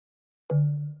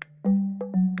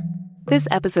This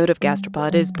episode of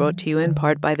Gastropod is brought to you in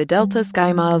part by the Delta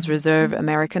SkyMiles Reserve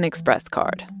American Express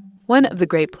card. One of the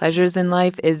great pleasures in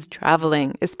life is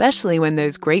traveling, especially when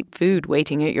there's great food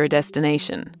waiting at your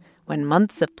destination. When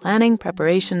months of planning,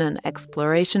 preparation, and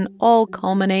exploration all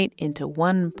culminate into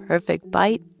one perfect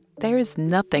bite, there's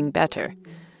nothing better.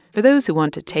 For those who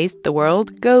want to taste the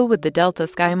world, go with the Delta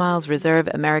SkyMiles Reserve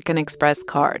American Express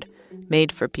card,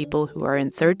 made for people who are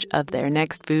in search of their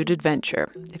next food adventure.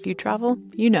 If you travel,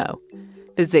 you know.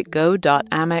 Visit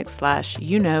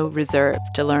go.amex/reserve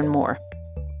to learn more.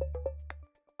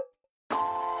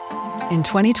 In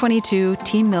 2022,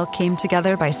 Team Milk came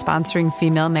together by sponsoring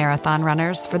female marathon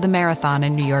runners for the marathon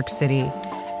in New York City.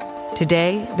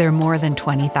 Today, they're more than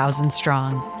 20,000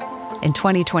 strong. In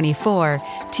 2024,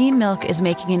 Team Milk is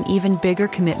making an even bigger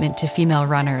commitment to female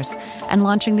runners and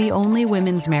launching the only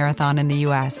women's marathon in the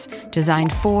U.S.,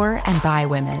 designed for and by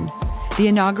women. The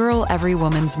inaugural Every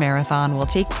Woman's Marathon will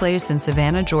take place in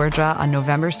Savannah, Georgia on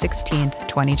November 16th,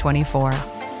 2024.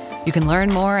 You can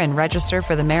learn more and register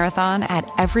for the marathon at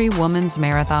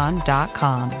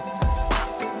everywomansmarathon.com.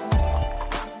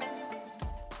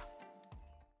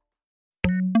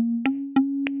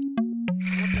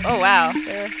 Oh, wow.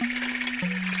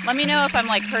 Let me know if I'm,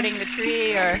 hurting the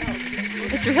tree or...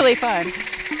 It's really fun.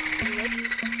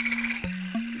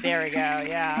 There we go,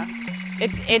 yeah.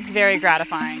 It's very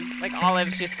gratifying.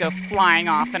 Olives just go flying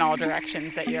off in all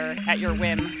directions at your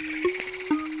whim.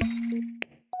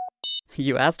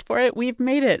 You asked for it, we've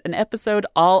made it. An episode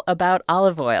all about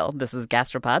olive oil. This is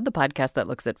Gastropod, the podcast that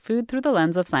looks at food through the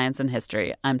lens of science and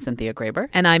history. I'm Cynthia Graber.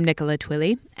 And I'm Nicola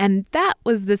Twilley. And that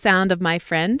was the sound of my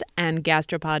friend and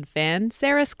Gastropod fan,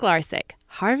 Sarah Sklarczyk,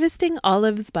 harvesting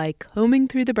olives by combing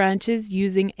through the branches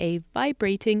using a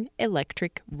vibrating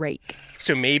electric rake.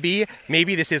 So maybe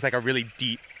this is a really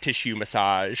deep tissue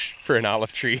massage for an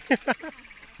olive tree.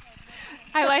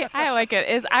 I like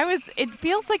it. It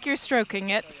feels like you're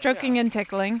stroking and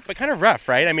tickling. But kind of rough,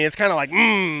 right? I mean, it's kind of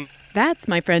That's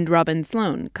my friend Robin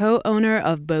Sloan, co-owner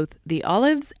of both the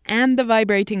olives and the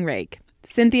vibrating rake.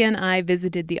 Cynthia and I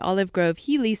visited the olive grove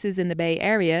he leases in the Bay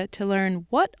Area to learn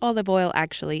what olive oil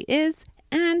actually is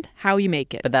and how you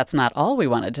make it. But that's not all we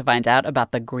wanted to find out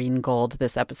about the green gold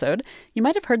this episode. You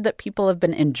might have heard that people have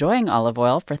been enjoying olive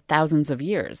oil for thousands of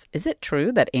years. Is it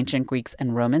true that ancient Greeks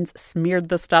and Romans smeared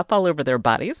the stuff all over their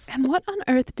bodies? And what on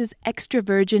earth does extra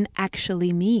virgin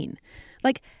actually mean?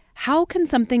 How can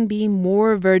something be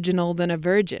more virginal than a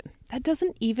virgin? That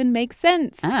doesn't even make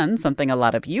sense. And something a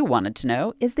lot of you wanted to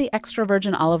know, is the extra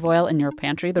virgin olive oil in your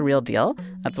pantry the real deal?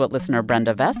 That's what listener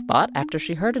Brenda Vest thought after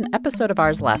she heard an episode of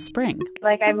ours last spring.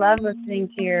 I love listening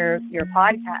to your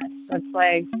podcast.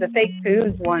 It's the fake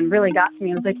foods one really got to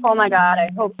me. I was oh my God, I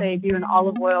hope they do an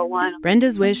olive oil one.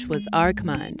 Brenda's wish was our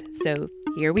command. So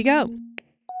here we go.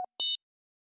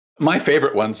 My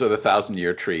favorite ones are the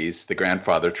 1,000-year trees, the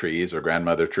grandfather trees or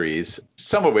grandmother trees,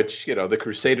 some of which, the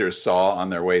Crusaders saw on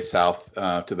their way south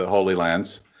to the Holy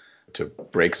Lands to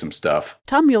break some stuff.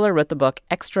 Tom Mueller wrote the book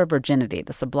Extra Virginity,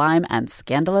 The Sublime and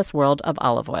Scandalous World of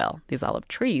Olive Oil. These olive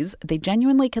trees, they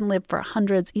genuinely can live for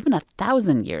hundreds, even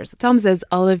 1,000 years. Tom says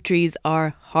olive trees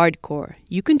are hardcore.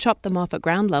 You can chop them off at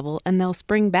ground level and they'll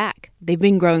spring back. They've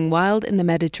been growing wild in the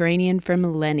Mediterranean for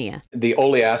millennia. The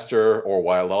oleaster or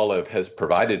wild olive has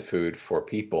provided food for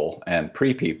people and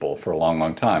pre-people for a long,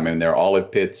 long time. I mean, there are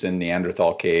olive pits in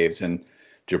Neanderthal caves and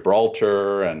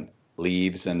Gibraltar and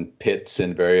leaves and pits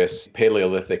in various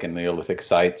Paleolithic and Neolithic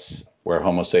sites where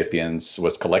Homo sapiens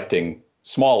was collecting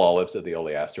small olives of the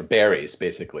oleaster, berries,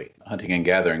 basically, hunting and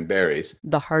gathering berries.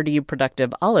 The hardy,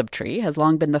 productive olive tree has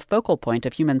long been the focal point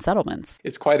of human settlements.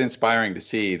 It's quite inspiring to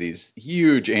see these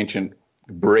huge ancient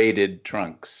braided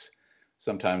trunks,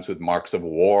 sometimes with marks of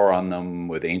war on them,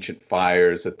 with ancient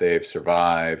fires that they've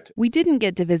survived. We didn't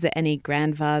get to visit any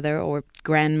grandfather or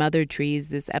grandmother trees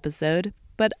this episode,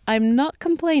 but I'm not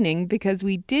complaining because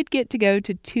we did get to go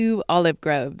to 2 olive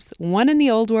groves, one in the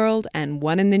old world and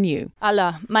one in the new.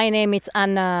 Hello, my name is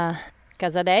Anna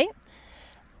Casadei.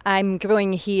 I'm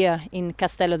growing here in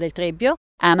Castello del Trebbio.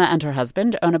 Anna and her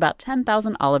husband own about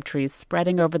 10,000 olive trees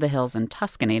spreading over the hills in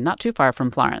Tuscany, not too far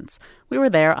from Florence. We were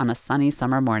there on a sunny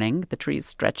summer morning. The trees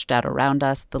stretched out around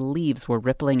us. The leaves were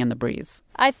rippling in the breeze.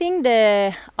 I think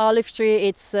the olive tree,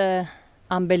 it's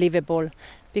unbelievable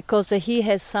because he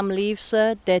has some leaves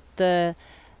that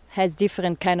has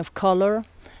different kind of color.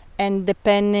 And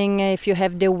depending if you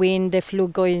have the wind, the flu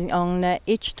going on,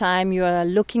 each time you are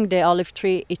looking the olive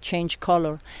tree, it changed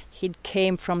color. It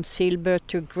came from silver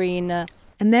to green.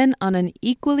 And then on an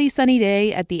equally sunny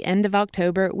day at the end of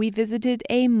October, we visited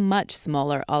a much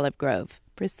smaller olive grove,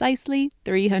 precisely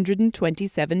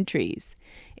 327 trees.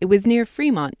 It was near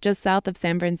Fremont, just south of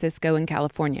San Francisco in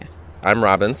California. I'm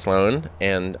Robin Sloan,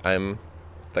 and I'm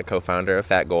the co-founder of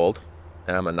Fat Gold,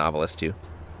 and I'm a novelist too.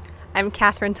 I'm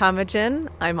Catherine Tomajan.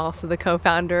 I'm also the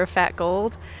co-founder of Fat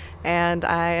Gold, and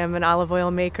I am an olive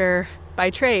oil maker by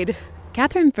trade.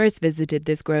 Catherine first visited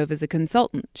this grove as a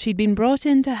consultant. She'd been brought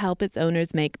in to help its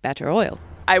owners make better oil.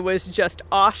 I was just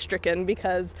awe-stricken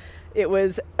because it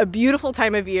was a beautiful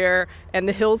time of year and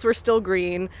the hills were still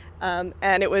green,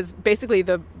 and it was basically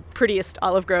the prettiest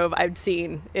olive grove I'd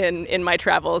seen in my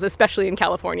travels, especially in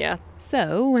California.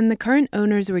 So, when the current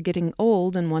owners were getting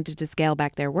old and wanted to scale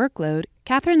back their workload,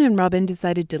 Catherine and Robin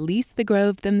decided to lease the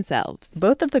grove themselves.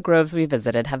 Both of the groves we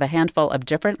visited have a handful of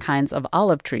different kinds of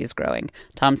olive trees growing.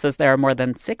 Tom says there are more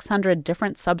than 600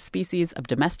 different subspecies of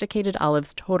domesticated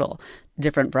olives total.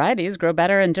 Different varieties grow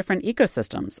better in different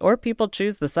ecosystems, or people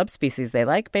choose the subspecies they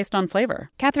like based on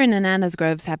flavor. Catherine and Anna's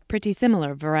groves have pretty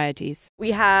similar varieties.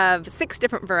 We have 6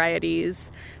 different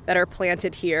varieties that are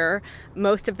planted here.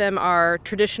 Most of them are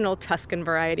traditional Tuscan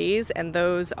varieties, and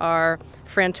those are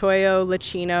Frantoio,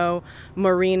 Licino,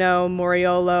 Moreno,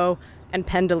 Moriolo, and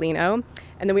Pendolino.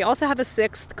 And then we also have a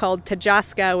 6th called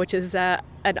Tedesca, which is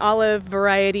an olive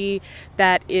variety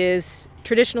that is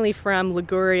traditionally from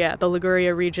Liguria, the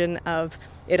Liguria region of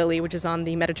Italy, which is on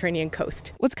the Mediterranean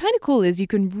coast. What's kind of cool is you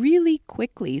can really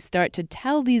quickly start to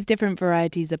tell these different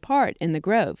varieties apart in the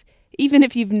grove, even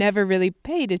if you've never really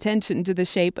paid attention to the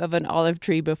shape of an olive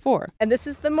tree before. And this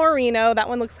is the Moreno. That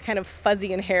one looks kind of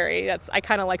fuzzy and hairy. I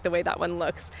kind of like the way that one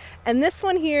looks. And this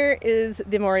one here is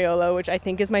the Moriolo, which I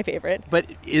think is my favorite. But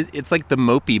it's like the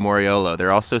mopey Moriolo.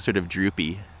 They're also sort of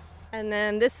droopy. And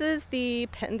then this is the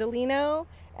Pendolino.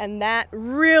 And that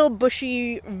real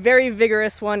bushy, very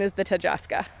vigorous one is the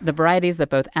Tedesca. The varieties that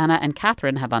both Anna and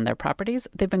Catherine have on their properties,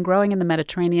 they've been growing in the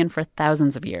Mediterranean for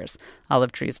thousands of years.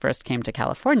 Olive trees first came to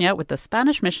California with the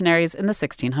Spanish missionaries in the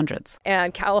 1600s.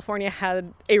 And California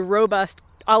had a robust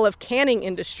olive canning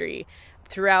industry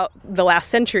throughout the last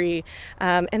century.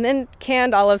 And then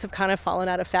canned olives have kind of fallen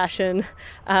out of fashion.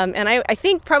 And I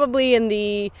think probably in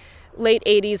the late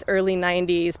 80s, early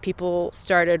 90s, people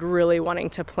started really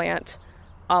wanting to plant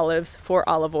olives for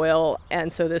olive oil,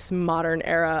 and so this modern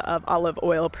era of olive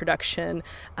oil production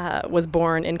was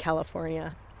born in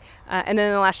California. And then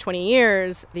in the last 20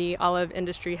 years, the olive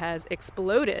industry has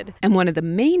exploded. And one of the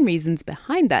main reasons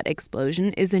behind that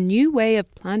explosion is a new way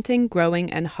of planting,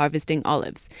 growing, and harvesting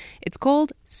olives. It's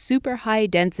called super high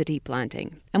density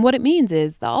planting. And what it means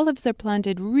is the olives are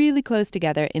planted really close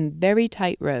together in very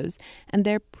tight rows, and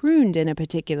they're pruned in a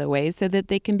particular way so that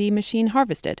they can be machine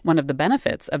harvested. One of the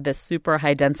benefits of this super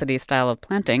high density style of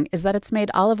planting is that it's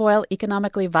made olive oil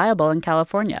economically viable in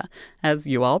California. As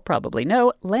you all probably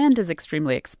know, land is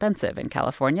extremely expensive in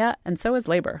California, and so is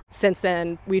labor. Since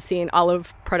then, we've seen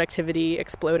olive productivity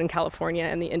explode in California,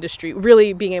 and the industry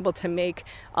really being able to make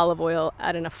olive oil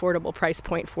at an affordable price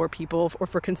point for people or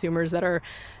for consumers that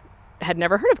had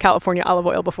never heard of California olive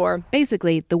oil before.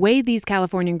 Basically, the way these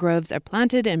Californian groves are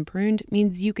planted and pruned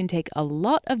means you can take a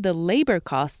lot of the labor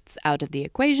costs out of the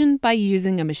equation by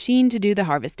using a machine to do the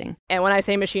harvesting. And when I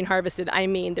say machine harvested, I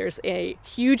mean there's a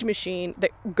huge machine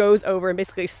that goes over and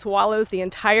basically swallows the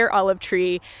entire olive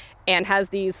tree and has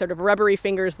these sort of rubbery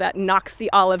fingers that knocks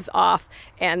the olives off,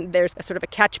 and there's a sort of a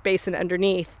catch basin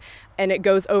underneath, and it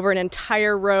goes over an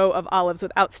entire row of olives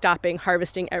without stopping,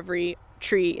 harvesting every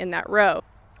tree in that row.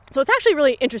 So it's actually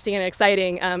really interesting and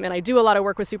exciting, and I do a lot of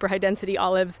work with super high density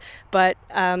olives, but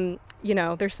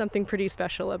there's something pretty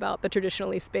special about the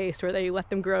traditionally spaced where they let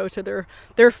them grow to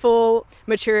their full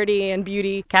maturity and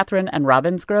beauty. Catherine and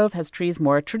Robin's grove has trees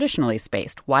more traditionally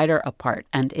spaced, wider apart,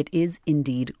 and it is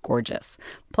indeed gorgeous.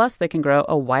 Plus, they can grow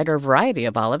a wider variety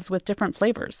of olives with different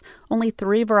flavors. Only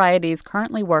 3 varieties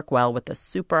currently work well with the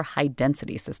super high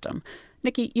density system.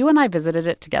 Nikki, you and I visited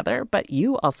it together, but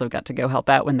you also got to go help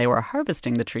out when they were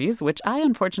harvesting the trees, which I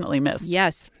unfortunately missed.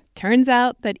 Yes. Turns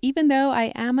out that even though I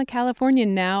am a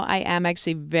Californian now, I am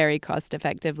actually very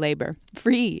cost-effective labor.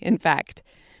 Free, in fact.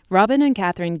 Robin and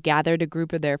Catherine gathered a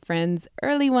group of their friends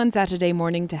early one Saturday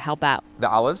morning to help out. The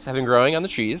olives have been growing on the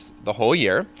trees the whole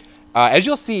year. As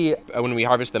you'll see, when we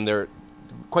harvest them, they're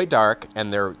quite dark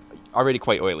and they're already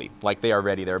quite oily. Like they are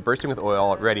ready. They're bursting with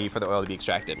oil, ready for the oil to be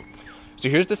extracted. So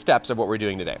here's the steps of what we're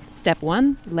doing today. Step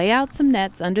 1, lay out some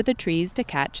nets under the trees to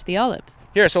catch the olives.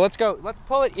 Here, so let's go. Let's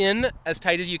pull it in as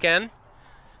tight as you can.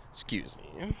 Excuse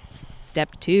me.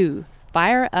 Step 2,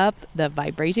 fire up the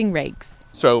vibrating rakes.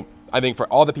 So I think for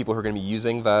all the people who are going to be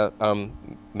using the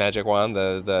magic wand,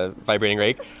 the vibrating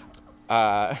rake,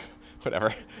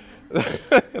 whatever,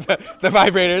 the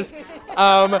vibrators,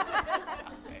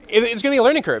 it's going to be a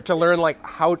learning curve to learn like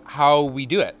how we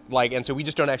do it. Like, and so we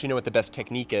just don't actually know what the best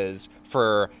technique is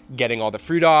for getting all the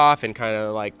fruit off, and kind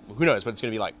of like, who knows what it's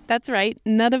going to be like. That's right.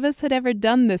 None of us had ever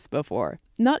done this before.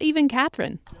 Not even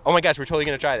Catherine. Oh my gosh, we're totally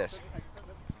going to try this.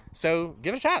 So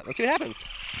give it a shot. Let's see what happens.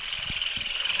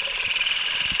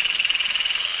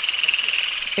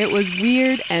 It was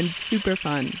weird and super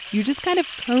fun. You just kind of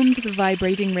combed the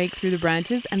vibrating rake through the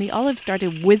branches and the olives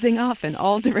started whizzing off in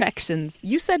all directions.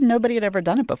 You said nobody had ever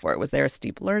done it before. Was there a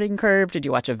steep learning curve? Did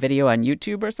you watch a video on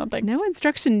YouTube or something? No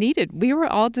instruction needed. We were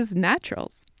all just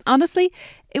naturals. Honestly,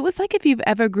 it was like if you've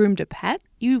ever groomed a pet,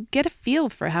 you get a feel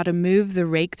for how to move the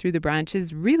rake through the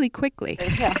branches really quickly.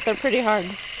 Yeah, they're pretty hard.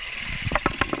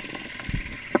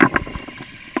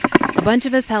 A bunch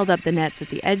of us held up the nets at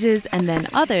the edges, and then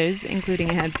others, including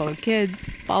a handful of kids,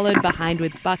 followed behind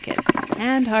with buckets,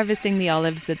 hand harvesting the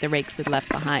olives that the rakes had left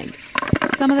behind.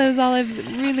 Some of those olives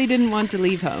really didn't want to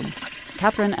leave home.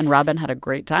 Catherine and Robin had a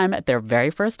great time at their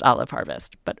very first olive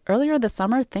harvest. But earlier this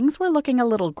summer, things were looking a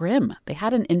little grim. They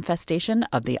had an infestation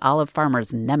of the olive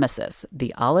farmer's nemesis,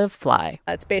 the olive fly.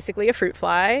 It's basically a fruit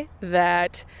fly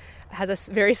that has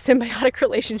a very symbiotic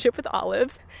relationship with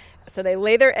olives. So they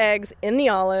lay their eggs in the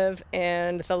olive,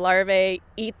 and the larvae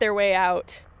eat their way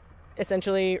out,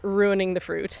 essentially ruining the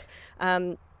fruit.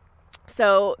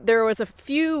 So there was a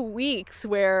few weeks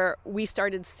where we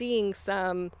started seeing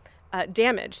some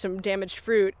damaged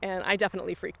fruit, and I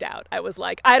definitely freaked out. I was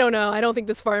like, I don't know, I don't think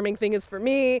this farming thing is for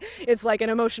me. It's like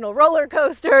an emotional roller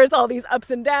coaster. It's all these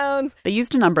ups and downs. They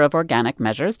used a number of organic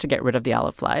measures to get rid of the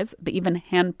olive flies. They even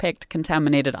hand-picked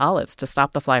contaminated olives to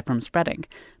stop the fly from spreading.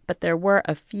 But there were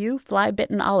a few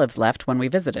fly-bitten olives left when we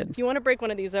visited. If you want to break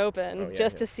one of these open,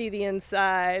 to see the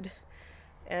inside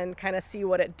and kind of see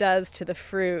what it does to the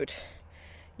fruit,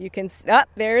 you can...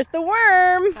 there's the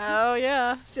worm! Oh,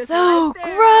 yeah. So right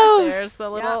gross! There's the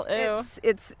little ew.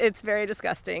 It's very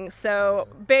disgusting. So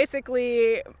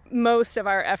basically, most of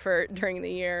our effort during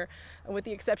the year, with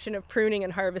the exception of pruning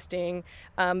and harvesting,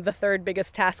 the third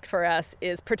biggest task for us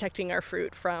is protecting our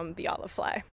fruit from the olive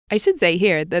fly. I should say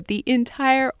here that the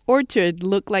entire orchard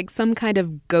looked like some kind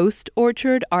of ghost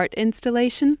orchard art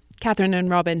installation. Catherine and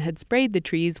Robin had sprayed the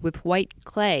trees with white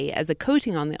clay as a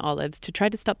coating on the olives to try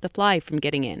to stop the fly from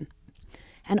getting in.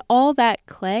 And all that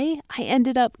clay, I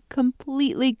ended up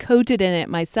completely coated in it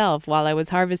myself while I was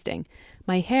harvesting.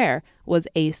 My hair was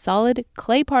a solid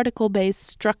clay particle-based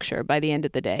structure by the end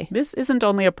of the day. This isn't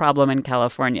only a problem in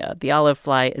California. The olive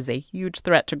fly is a huge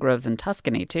threat to groves in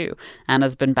Tuscany, too.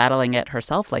 Anna's been battling it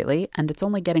herself lately, and it's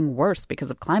only getting worse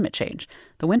because of climate change.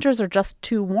 The winters are just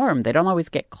too warm. They don't always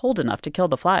get cold enough to kill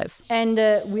the flies. And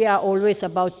we are always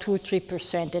about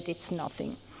 2-3%, that it's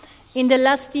nothing. In the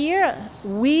last year,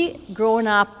 we grown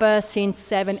up since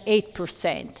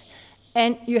 7-8%,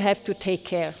 and you have to take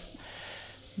care.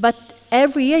 But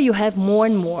every year you have more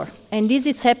and more. And this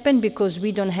has happened because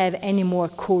we don't have any more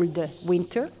cold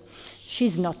winter.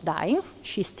 She's not dying.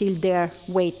 She's still there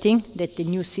waiting that the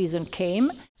new season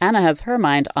came. Anna has her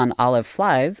mind on olive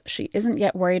flies. She isn't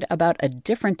yet worried about a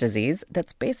different disease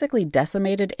that's basically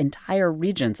decimated entire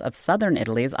regions of southern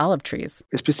Italy's olive trees.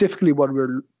 Specifically, what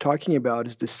we're talking about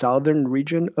is the southern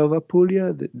region of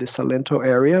Apulia, the Salento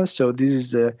area. So this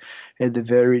is at the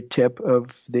very tip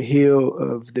of the hill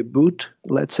of the boot,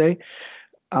 let's say.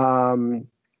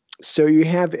 So you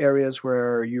have areas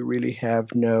where you really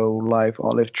have no live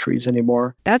olive trees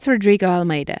anymore. That's Rodrigo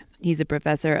Almeida. He's a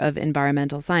professor of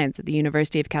environmental science at the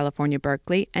University of California,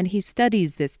 Berkeley, and he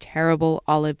studies this terrible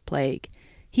olive plague.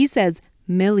 He says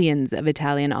millions of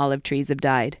Italian olive trees have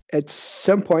died. At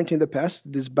some point in the past,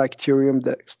 this bacterium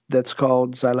that's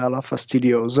called Xylella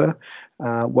fastidiosa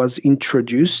was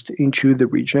introduced into the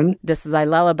region. This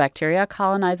Xylella bacteria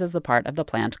colonizes the part of the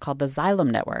plant called the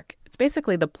xylem network. It's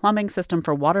basically the plumbing system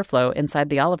for water flow inside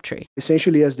the olive tree.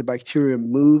 Essentially, as the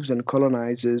bacterium moves and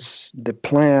colonizes the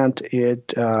plant,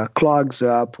 it clogs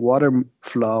up water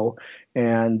flow,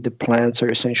 and the plants are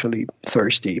essentially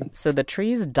thirsty. So the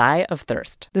trees die of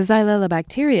thirst. The Xylella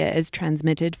bacteria is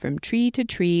transmitted from tree to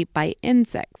tree by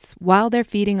insects while they're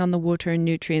feeding on the water and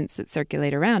nutrients that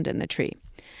circulate around in the tree.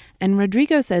 And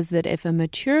Rodrigo says that if a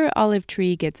mature olive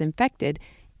tree gets infected,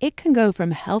 it can go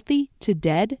from healthy to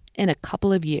dead in a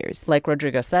couple of years. Like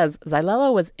Rodrigo says,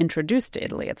 Xylella was introduced to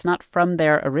Italy. It's not from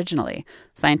there originally.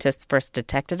 Scientists first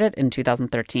detected it in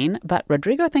 2013, but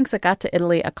Rodrigo thinks it got to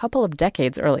Italy a couple of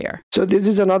decades earlier. So this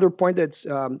is another point that's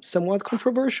somewhat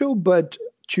controversial, but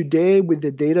today, with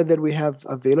the data that we have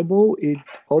available,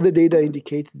 all the data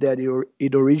indicate that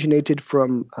it originated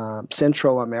from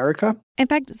Central America. In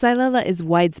fact, Xylella is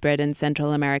widespread in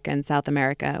Central America and South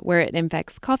America, where it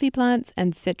infects coffee plants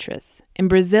and citrus. In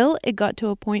Brazil, it got to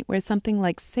a point where something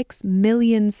like 6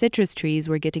 million citrus trees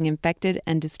were getting infected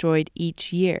and destroyed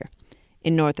each year.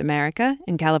 In North America,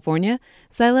 in California,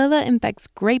 Xylella infects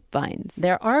grapevines.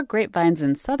 There are grapevines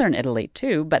in southern Italy,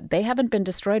 too, but they haven't been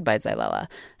destroyed by Xylella.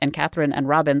 And Catherine and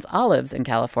Robin's olives in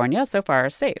California so far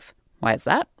are safe. Why is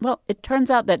that? Well, it turns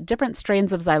out that different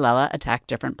strains of Xylella attack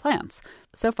different plants.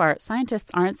 So far, scientists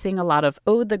aren't seeing a lot of,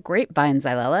 the grapevine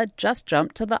Xylella just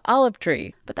jumped to the olive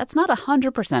tree. But that's not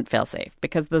 100% fail-safe,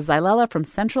 because the Xylella from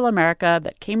Central America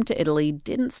that came to Italy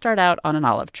didn't start out on an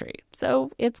olive tree.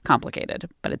 So it's complicated,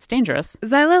 but it's dangerous.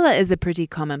 Xylella is a pretty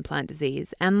common plant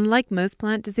disease, and like most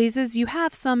plant diseases, you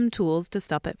have some tools to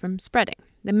stop it from spreading.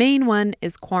 The main one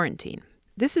is quarantine.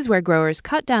 This is where growers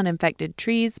cut down infected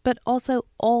trees, but also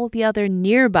all the other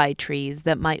nearby trees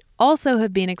that might also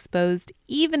have been exposed,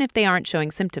 even if they aren't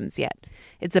showing symptoms yet.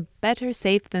 It's a better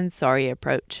safe than sorry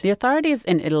approach. The authorities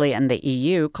in Italy and the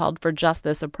EU called for just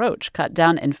this approach, cut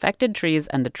down infected trees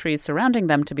and the trees surrounding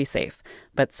them to be safe.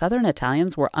 But southern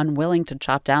Italians were unwilling to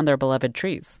chop down their beloved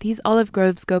trees. These olive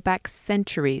groves go back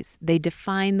centuries. They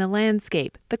define the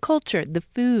landscape, the culture, the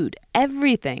food,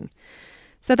 everything.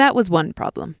 So that was one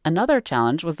problem. Another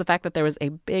challenge was the fact that there was a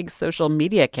big social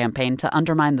media campaign to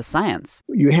undermine the science.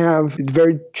 You have a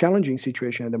very challenging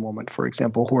situation at the moment, for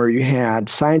example, where you had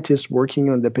scientists working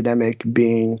on the epidemic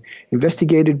being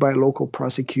investigated by a local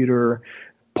prosecutor,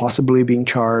 possibly being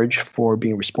charged for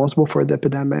being responsible for the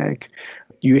epidemic.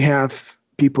 You have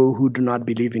people who do not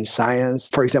believe in science.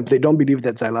 For example, they don't believe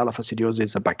that Xylella fastidiosa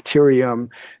is a bacterium.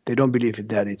 They don't believe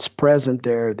that it's present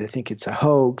there. They think it's a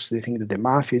hoax. They think that the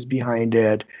mafia is behind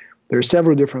it. There are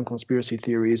several different conspiracy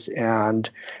theories, and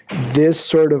this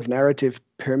sort of narrative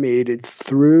permeated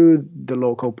through the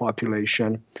local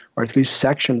population, or at least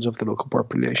sections of the local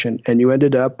population, and you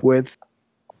ended up with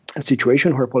a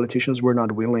situation where politicians were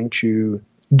not willing to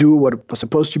do what was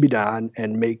supposed to be done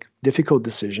and make difficult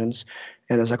decisions.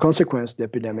 And as a consequence, the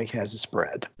epidemic has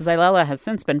spread. Xylella has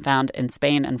since been found in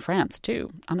Spain and France, too.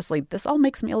 Honestly, this all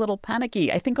makes me a little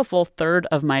panicky. I think a full third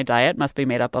of my diet must be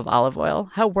made up of olive oil.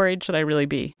 How worried should I really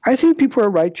be? I think people are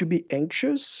right to be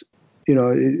anxious.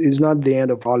 It's not the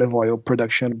end of olive oil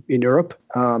production in Europe.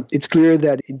 It's clear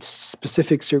that in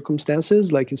specific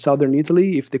circumstances, like in southern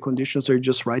Italy, if the conditions are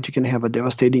just right, you can have a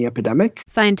devastating epidemic.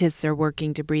 Scientists are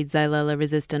working to breed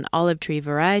Xylella-resistant olive tree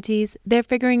varieties. They're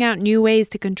figuring out new ways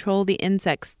to control the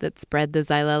insects that spread the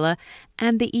Xylella,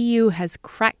 and the EU has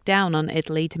cracked down on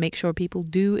Italy to make sure people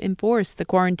do enforce the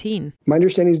quarantine. My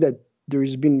understanding is that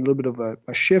there's been a little bit of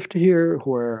a shift here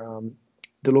where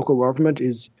the local government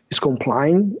is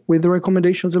complying with the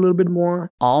recommendations a little bit more.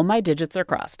 All my digits are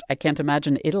crossed. I can't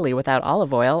imagine Italy without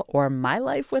olive oil, or my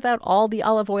life without all the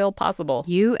olive oil possible.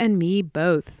 You and me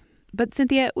both. But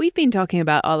Cynthia, we've been talking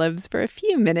about olives for a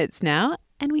few minutes now,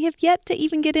 and we have yet to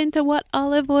even get into what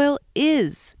olive oil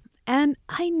is. And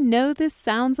I know this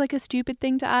sounds like a stupid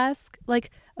thing to ask.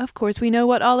 Of course we know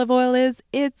what olive oil is.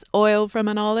 It's oil from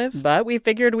an olive. But we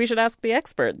figured we should ask the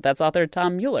expert. That's author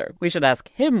Tom Mueller. We should ask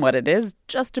him what it is,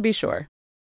 just to be sure.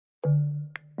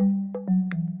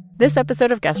 This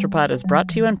episode of Gastropod is brought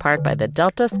to you in part by the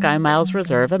Delta SkyMiles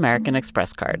Reserve American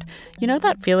Express card. You know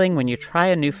that feeling when you try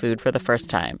a new food for the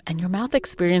first time and your mouth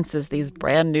experiences these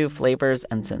brand new flavors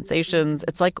and sensations?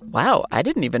 It's like, wow, I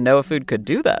didn't even know a food could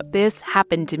do that. This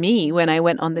happened to me when I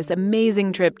went on this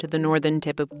amazing trip to the northern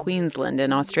tip of Queensland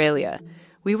in Australia.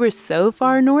 We were so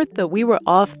far north that we were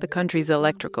off the country's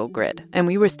electrical grid, and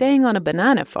we were staying on a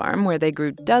banana farm where they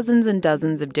grew dozens and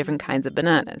dozens of different kinds of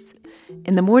bananas.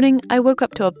 In the morning, I woke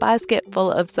up to a basket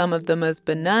full of some of the most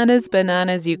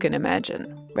bananas you can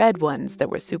imagine. Red ones that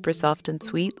were super soft and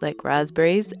sweet like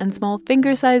raspberries, and small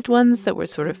finger-sized ones that were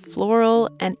sort of floral,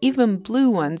 and even blue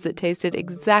ones that tasted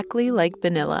exactly like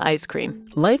vanilla ice cream.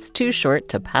 Life's too short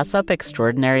to pass up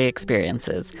extraordinary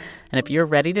experiences. And if you're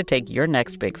ready to take your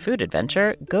next big food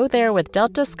adventure, go there with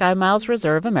Delta SkyMiles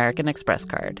Reserve American Express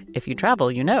card. If you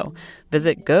travel, you know.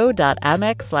 Visit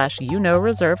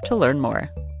go.amex/reserve to learn more.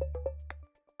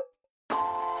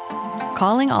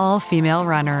 Calling all female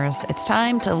runners, it's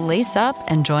time to lace up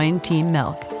and join Team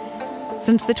Milk.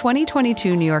 Since the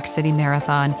 2022 New York City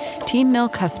Marathon, Team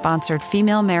Milk has sponsored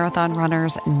female marathon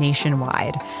runners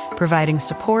nationwide, providing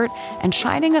support and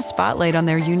shining a spotlight on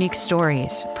their unique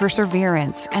stories,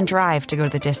 perseverance, and drive to go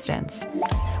the distance.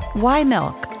 Why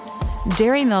milk?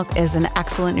 Dairy milk is an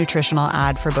excellent nutritional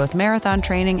add for both marathon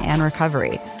training and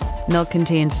recovery. Milk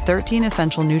contains 13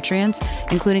 essential nutrients,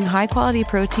 including high-quality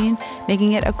protein,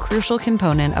 making it a crucial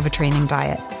component of a training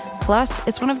diet. Plus,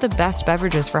 it's one of the best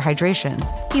beverages for hydration,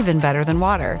 even better than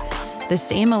water. The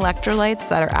same electrolytes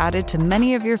that are added to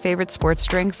many of your favorite sports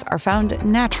drinks are found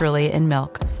naturally in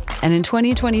milk. And in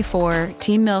 2024,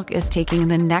 Team Milk is taking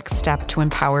the next step to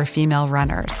empower female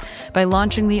runners by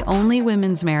launching the only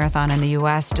women's marathon in the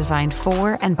U.S. designed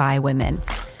for and by women.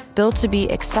 Built to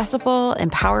be accessible,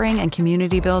 empowering, and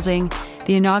community building,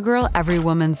 the inaugural Every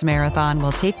Woman's Marathon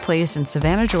will take place in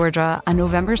Savannah, Georgia on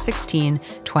November 16,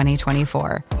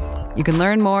 2024. You can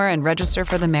learn more and register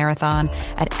for the marathon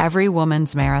at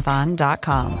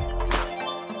everywomansmarathon.com.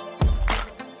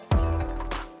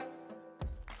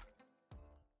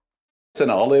 An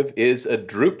olive is a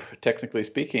drupe, technically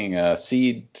speaking, a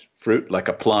seed fruit like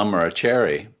a plum or a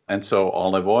cherry. And so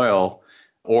olive oil,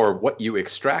 or what you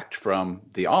extract from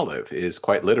the olive, is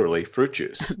quite literally fruit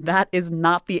juice. That is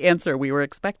not the answer we were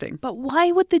expecting. But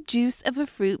why would the juice of a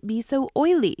fruit be so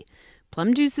oily?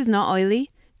 Plum juice is not oily.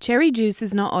 Cherry juice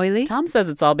is not oily. Tom says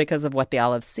it's all because of what the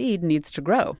olive seed needs to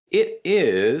grow. It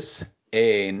is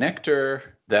a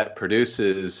nectar that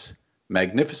produces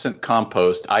magnificent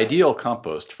compost, ideal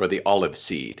compost for the olive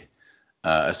seed,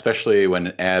 especially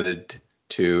when added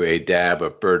to a dab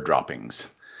of bird droppings.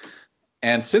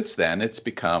 And since then, it's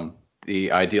become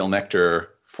the ideal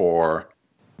nectar for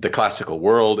the classical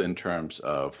world in terms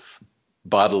of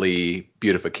bodily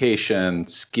beautification,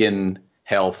 skin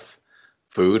health,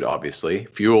 food, obviously,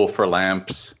 fuel for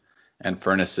lamps and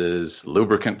furnaces,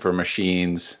 lubricant for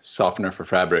machines, softener for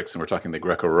fabrics, and we're talking the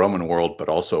Greco-Roman world, but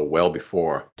also well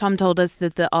before. Tom told us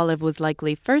that the olive was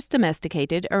likely first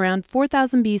domesticated around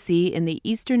 4000 BC in the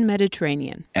eastern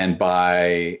Mediterranean. And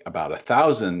by about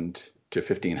 1000 to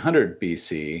 1500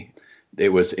 BC, it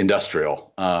was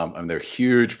industrial. And there are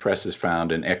huge presses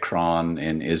found in Ekron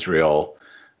in Israel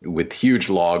with huge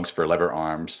logs for lever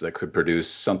arms that could produce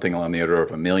something on the order of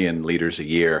 1 million liters a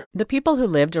year. The people who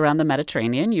lived around the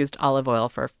Mediterranean used olive oil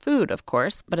for food, of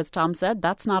course, but as Tom said,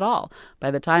 that's not all.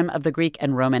 By the time of the Greek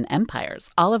and Roman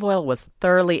empires, olive oil was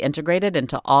thoroughly integrated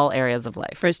into all areas of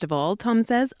life. First of all, Tom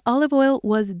says olive oil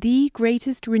was the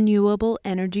greatest renewable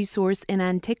energy source in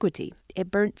antiquity. It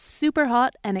burnt super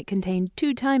hot and it contained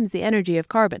 2 times the energy of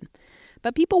carbon.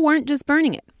 But people weren't just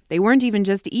burning it. They weren't even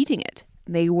just eating it.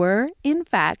 They were, in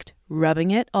fact, rubbing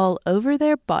it all over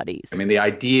their bodies. I mean, the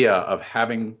idea of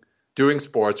doing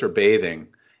sports or bathing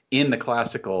in the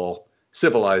classical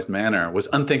civilized manner was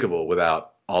unthinkable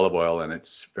without olive oil and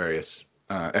its various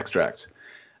extracts.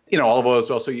 You know, olive oil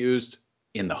is also used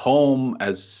in the home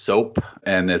as soap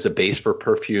and as a base for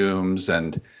perfumes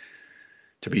and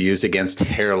to be used against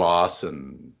hair loss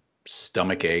and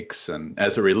stomach aches, and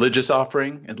as a religious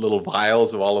offering, and little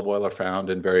vials of olive oil are found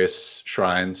in various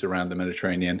shrines around the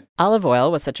Mediterranean. Olive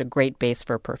oil was such a great base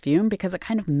for perfume because it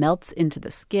kind of melts into the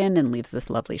skin and leaves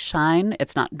this lovely shine.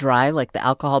 It's not dry like the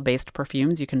alcohol-based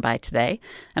perfumes you can buy today.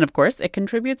 And of course, it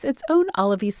contributes its own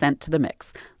olivey scent to the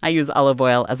mix. I use olive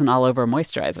oil as an all-over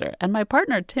moisturizer, and my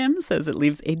partner Tim says it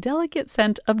leaves a delicate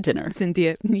scent of dinner.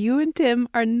 Cynthia, you and Tim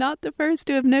are not the first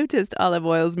to have noticed olive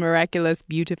oil's miraculous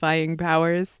beautifying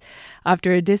powers.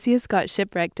 After Odysseus got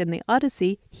shipwrecked in the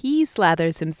Odyssey, he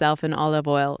slathers himself in olive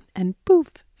oil, and poof,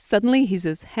 suddenly he's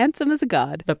as handsome as a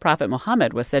god. The Prophet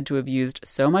Muhammad was said to have used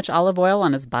so much olive oil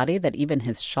on his body that even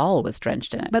his shawl was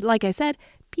drenched in it. But like I said,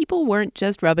 people weren't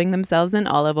just rubbing themselves in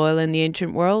olive oil in the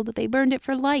ancient world. They burned it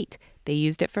for light. They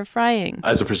used it for frying.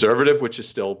 As a preservative, which is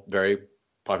still very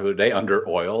popular today, under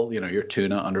oil, your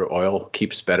tuna under oil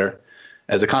keeps better.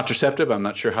 As a contraceptive, I'm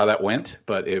not sure how that went,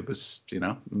 but it was,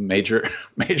 major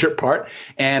part.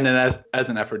 And as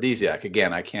an aphrodisiac,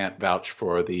 again, I can't vouch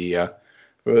for the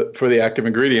active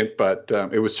ingredient, but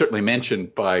it was certainly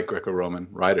mentioned by Greco-Roman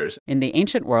writers. In the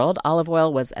ancient world, olive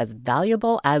oil was as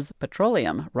valuable as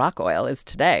petroleum, rock oil, is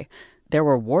today. There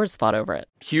were wars fought over it.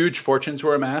 Huge fortunes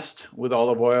were amassed with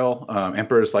olive oil.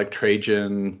 Emperors like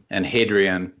Trajan and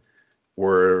Hadrian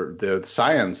were the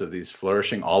scions of these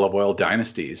flourishing olive oil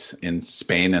dynasties in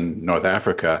Spain and North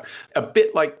Africa, a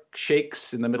bit like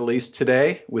sheikhs in the Middle East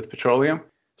today with petroleum.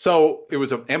 So it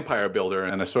was an empire builder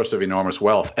and a source of enormous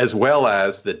wealth, as well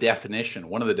as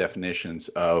one of the definitions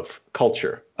of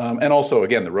culture. And also,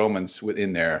 again, the Romans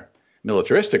within their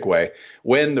militaristic way,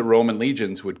 when the Roman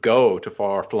legions would go to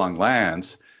far-flung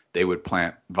lands, they would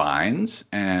plant vines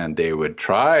and they would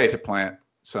try to plant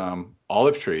some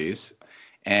olive trees.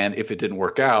 And if it didn't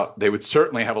work out, they would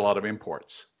certainly have a lot of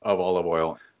imports of olive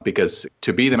oil, because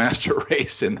to be the master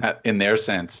race in their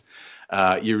sense,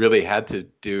 you really had to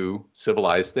do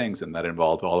civilized things, and that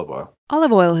involved olive oil.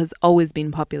 Olive oil has always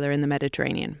been popular in the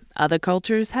Mediterranean. Other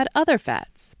cultures had other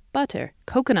fats. butter,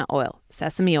 coconut oil,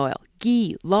 sesame oil,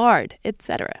 ghee, lard,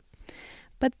 etc.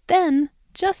 But then,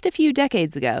 just a few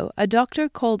decades ago, a doctor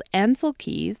called Ancel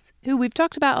Keys, who we've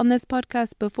talked about on this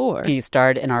podcast before. He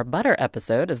starred in our butter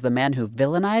episode as the man who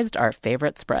villainized our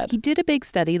favorite spread. He did a big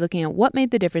study looking at what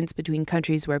made the difference between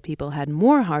countries where people had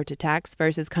more heart attacks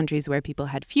versus countries where people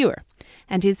had fewer.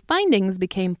 And his findings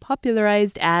became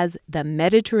popularized as the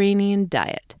Mediterranean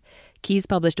diet. Keys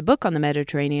published a book on the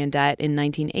Mediterranean diet in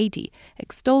 1980,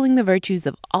 extolling the virtues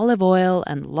of olive oil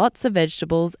and lots of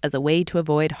vegetables as a way to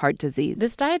avoid heart disease.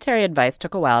 This dietary advice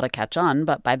took a while to catch on,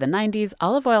 but by the 90s,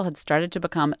 olive oil had started to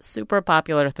become super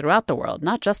popular throughout the world,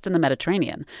 not just in the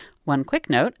Mediterranean. One quick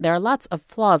note, there are lots of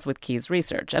flaws with Keys'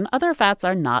 research, and other fats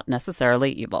are not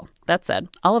necessarily evil. That said,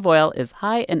 olive oil is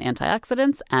high in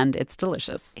antioxidants, and it's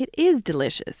delicious. It is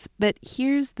delicious, but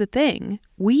here's the thing.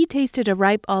 We tasted a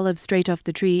ripe olive straight off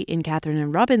the tree in Catherine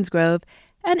and Robin's Grove,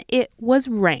 and it was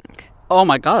rank. Oh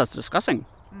my god, it's disgusting.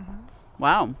 Mm-hmm.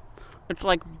 Wow. It's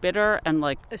like bitter and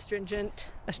like... Astringent.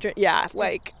 Yeah,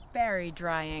 like... Very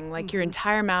drying, like your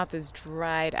entire mouth is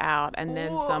dried out and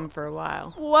then some for a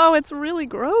while. Whoa, it's really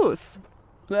gross.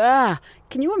 Ah,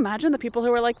 can you imagine the people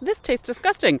who are like, this tastes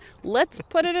disgusting. Let's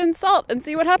put it in salt and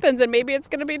see what happens, and maybe it's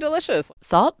going to be delicious.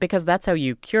 Salt, because that's how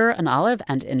you cure an olive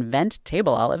and invent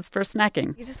table olives for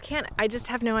snacking. You just can't, I just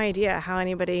have no idea how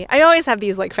anybody, I always have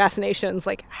these like fascinations,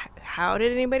 like how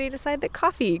did anybody decide that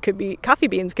coffee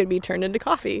beans could be turned into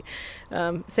coffee?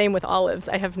 Same with olives,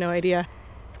 I have no idea.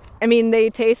 I mean, they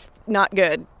taste not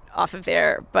good off of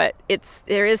there, but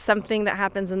there is something that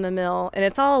happens in the mill, and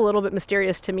it's all a little bit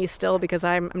mysterious to me still because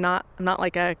I'm not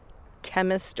like a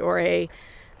chemist or a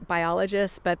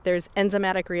biologist, but there's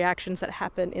enzymatic reactions that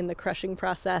happen in the crushing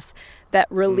process that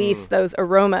release those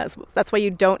aromas. That's why they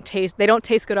don't taste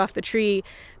good off the tree,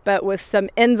 but with some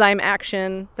enzyme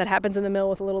action that happens in the mill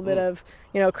with a little bit of,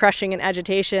 crushing and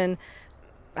agitation,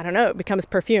 I don't know, it becomes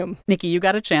perfume. Nikki, you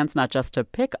got a chance not just to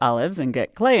pick olives and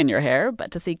get clay in your hair,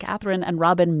 but to see Catherine and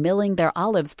Robin milling their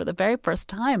olives for the very first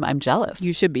time. I'm jealous.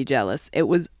 You should be jealous. It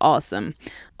was awesome.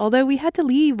 Although we had to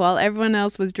leave while everyone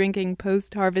else was drinking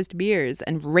post-harvest beers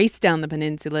and race down the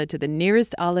peninsula to the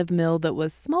nearest olive mill that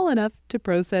was small enough to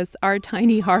process our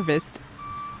tiny harvest.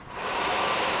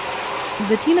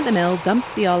 The team at the mill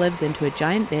dumped the olives into a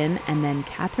giant bin, and then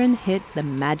Catherine hit the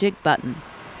magic button.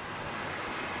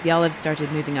 The olives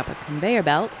started moving up a conveyor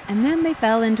belt, and then they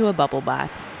fell into a bubble bath.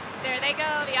 There they go.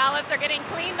 The olives are getting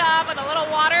cleaned up with a little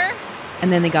water.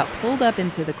 And then they got pulled up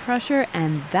into the crusher,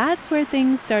 and that's where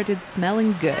things started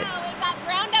smelling good. So we've got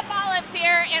ground up olives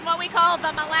here in what we call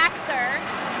the malaxer.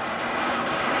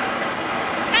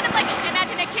 It's kind of like,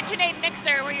 imagine a KitchenAid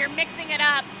mixer where you're mixing it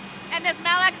up. And this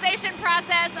malaxation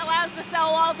process allows the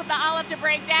cell walls of the olive to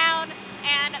break down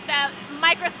and the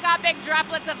microscopic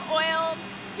droplets of oil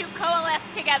to coalesce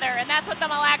together, and that's what the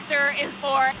malaxer is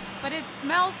for. But it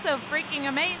smells so freaking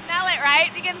amazing. Smell it, right?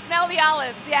 You can smell the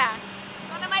olives, yeah. It's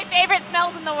one of my favorite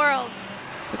smells in the world.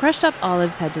 The crushed up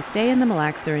olives had to stay in the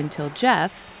malaxer until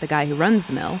Jeff, the guy who runs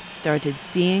the mill, started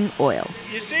seeing oil.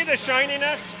 You see the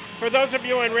shininess? For those of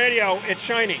you on radio, it's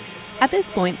shining. At this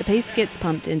point, the paste gets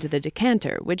pumped into the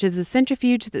decanter, which is a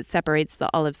centrifuge that separates the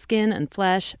olive skin and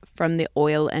flesh from the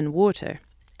oil and water.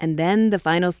 And then the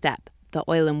final step, the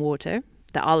oil and water,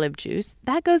 the olive juice,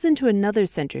 that goes into another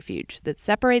centrifuge that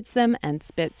separates them and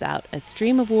spits out a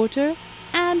stream of water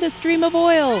and a stream of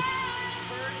oil.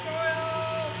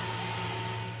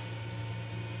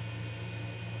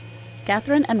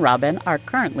 Catherine and Robin are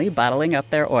currently bottling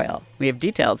up their oil. We have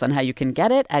details on how you can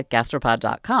get it at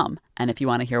gastropod.com. And if you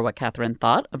want to hear what Catherine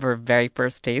thought of her very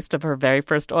first taste of her very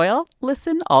first oil,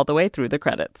 listen all the way through the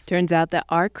credits. Turns out that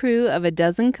our crew of a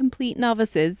dozen complete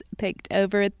novices picked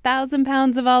over 1,000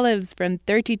 pounds of olives from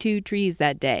 32 trees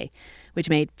that day, which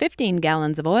made 15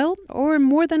 gallons of oil, or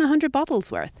more than 100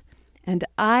 bottles worth. And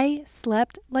I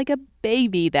slept like a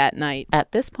baby that night.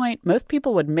 At this point, most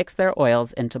people would mix their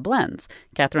oils into blends.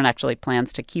 Catherine actually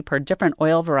plans to keep her different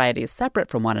oil varieties separate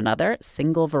from one another,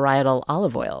 single varietal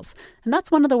olive oils. And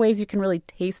that's one of the ways you can really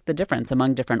taste the difference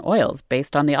among different oils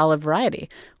based on the olive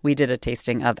variety. We did a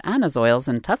tasting of Anna's oils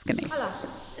in Tuscany. Voilà.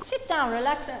 Sit down,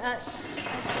 relax.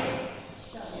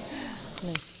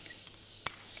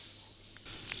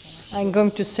 I'm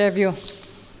going to serve you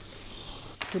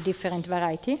two different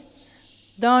varieties.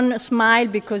 Don't smile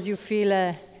because you feel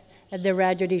at the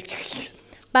radio.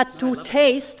 But to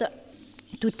taste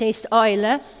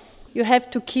oil, you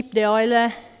have to keep the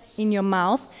oil in your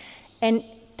mouth and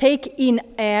take in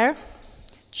air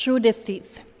through the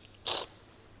teeth.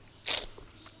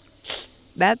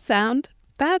 That sound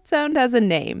has a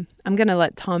name. I'm going to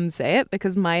let Tom say it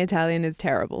because my Italian is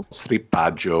terrible.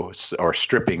 Strippaggio, or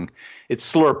stripping.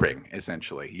 It's slurping,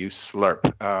 essentially. You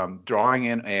slurp, drawing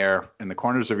in air in the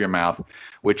corners of your mouth,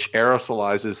 which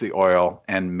aerosolizes the oil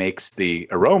and makes the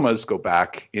aromas go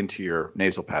back into your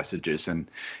nasal passages. And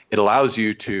it allows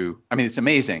you to, I mean, it's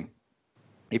amazing.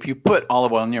 If you put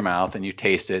olive oil in your mouth and you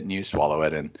taste it and you swallow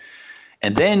it,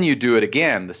 and then you do it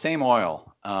again, the same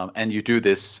oil, and you do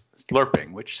this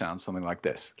slurping, which sounds something like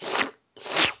this.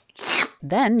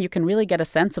 Then you can really get a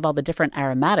sense of all the different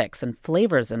aromatics and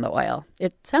flavors in the oil.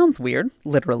 It sounds weird,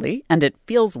 literally, and it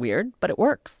feels weird, but it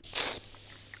works.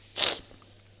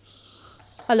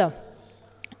 Hello.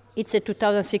 It's a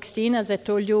 2016, as I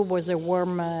told you, was a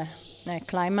warm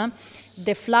climate.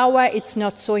 The flower, it's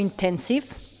not so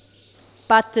intensive,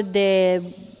 but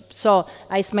so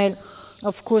I smell,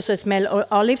 of course, I smell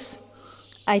olives.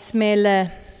 I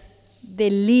smell the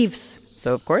leaves.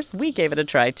 So, of course, we gave it a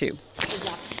try, too.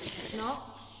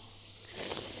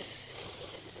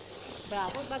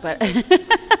 But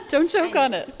don't choke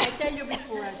on it. I tell you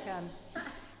before I can.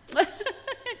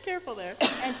 Careful there.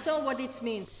 And so what it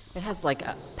means? It has like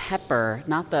a pepper,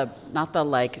 not the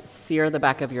like sear the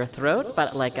back of your throat,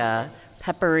 but like a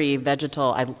peppery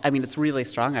vegetal. I mean, it's really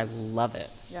strong. I love it.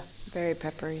 Yeah, very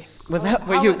peppery. Was that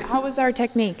what you? How was our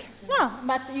technique? No,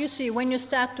 but you see, when you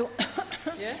start to,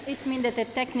 it means that the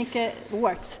technique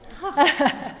works.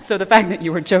 So the fact that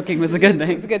you were choking was a good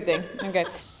thing. It's a good thing. Okay.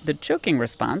 The choking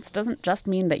response doesn't just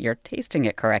mean that you're tasting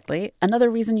it correctly. Another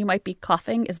reason you might be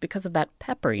coughing is because of that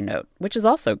peppery note, which is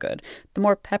also good. The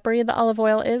more peppery the olive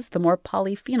oil is, the more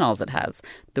polyphenols it has.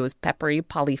 Those peppery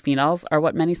polyphenols are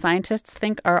what many scientists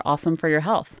think are awesome for your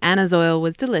health. Anna's oil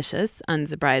was delicious,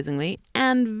 unsurprisingly,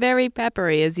 and very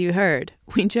peppery, as you heard.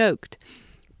 We joked.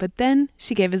 But then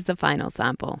she gave us the final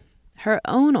sample. Her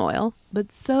own oil,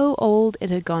 but so old it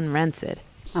had gone rancid.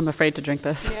 I'm afraid to drink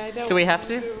this. Yeah, I don't Do we have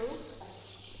to?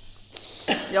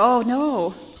 Oh,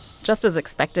 no. Just as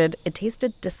expected, it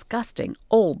tasted disgusting,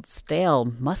 old, stale,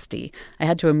 musty. I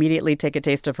had to immediately take a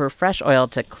taste of her fresh oil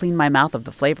to clean my mouth of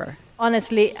the flavor.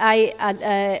 Honestly,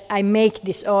 I make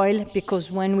this oil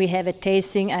because when we have a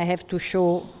tasting, I have to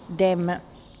show them.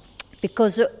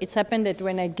 Because it's happened that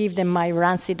when I give them my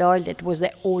rancid oil, that was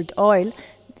the old oil,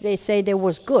 they say they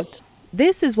was good.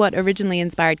 This is what originally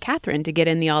inspired Catherine to get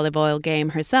in the olive oil game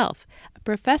herself. A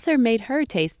professor made her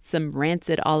taste some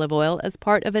rancid olive oil as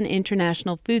part of an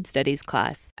international food studies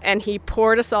class. And he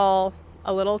poured us all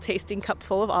a little tasting cup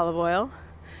full of olive oil.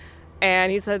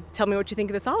 And he said, "Tell me what you think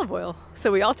of this olive oil." So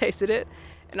we all tasted it.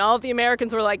 And all of the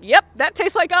Americans were like, "Yep, that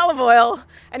tastes like olive oil."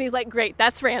 And he's like, "Great,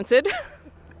 that's rancid."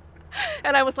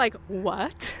 And I was like,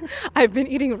 what? I've been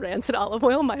eating rancid olive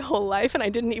oil my whole life and I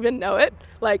didn't even know it.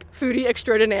 Like, foodie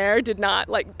extraordinaire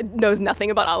knows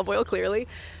nothing about olive oil, clearly.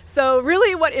 So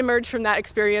really what emerged from that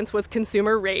experience was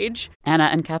consumer rage. Anna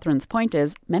and Catherine's point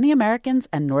is, many Americans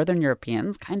and Northern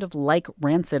Europeans kind of like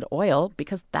rancid oil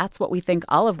because that's what we think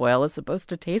olive oil is supposed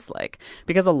to taste like.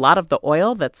 Because a lot of the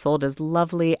oil that's sold as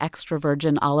lovely extra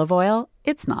virgin olive oil,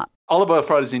 it's not. Olive oil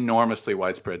fraud is enormously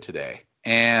widespread today.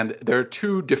 And there are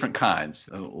two different kinds,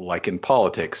 like in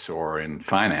politics or in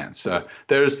finance.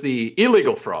 There's the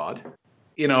illegal fraud.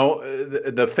 You know,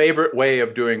 the favorite way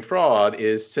of doing fraud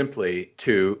is simply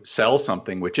to sell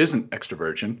something which isn't extra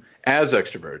virgin as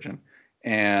extra virgin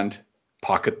and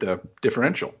pocket the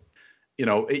differential. You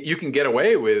know, you can get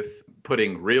away with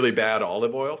putting really bad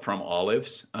olive oil from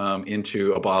olives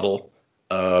into a bottle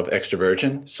of extra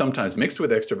virgin, sometimes mixed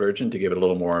with extra virgin to give it a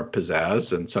little more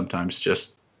pizzazz, and sometimes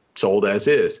just sold as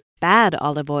is. Bad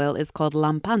olive oil is called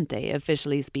lampante,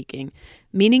 officially speaking,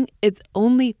 meaning it's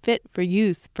only fit for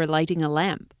use for lighting a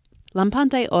lamp.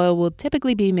 Lampante oil will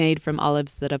typically be made from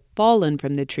olives that have fallen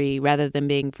from the tree rather than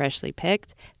being freshly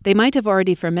picked. They might have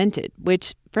already fermented,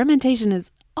 which fermentation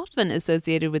is often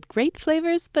associated with great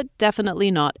flavors, but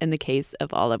definitely not in the case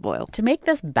of olive oil. To make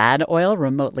this bad oil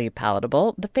remotely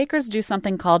palatable, the fakers do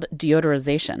something called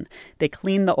deodorization. They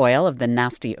clean the oil of the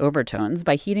nasty overtones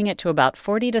by heating it to about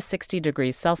 40 to 60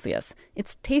 degrees Celsius.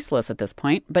 It's tasteless at this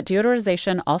point, but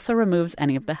deodorization also removes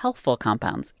any of the healthful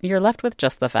compounds. You're left with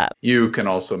just the fat. You can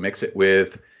also mix it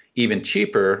with even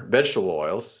cheaper vegetable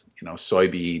oils,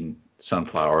 soybean,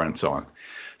 sunflower, and so on.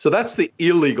 So that's the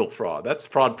illegal fraud. That's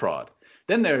fraud.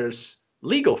 Then there's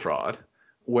legal fraud,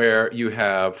 where you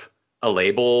have a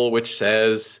label which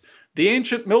says the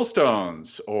ancient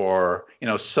millstones, or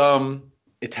some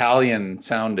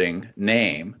Italian-sounding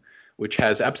name, which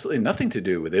has absolutely nothing to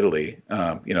do with Italy.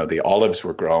 The olives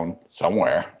were grown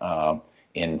somewhere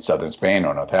in southern Spain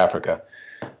or North Africa,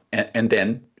 and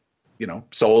then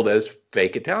sold as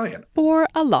fake Italian for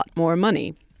a lot more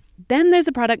money. Then there's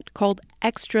a product called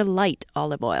extra light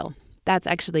olive oil. That's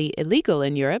actually illegal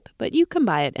in Europe, but you can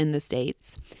buy it in the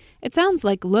States. It sounds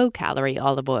like low-calorie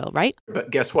olive oil, right? But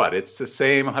guess what? It's the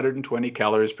same 120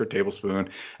 calories per tablespoon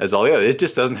as all the others. It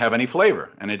just doesn't have any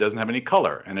flavor, and it doesn't have any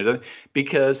color, and it doesn't,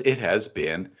 because it has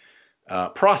been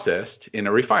processed in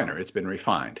a refiner. It's been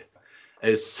refined.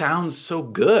 It sounds so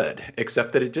good,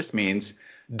 except that it just means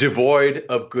devoid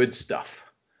of good stuff.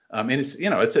 And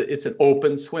it's an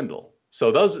open swindle. So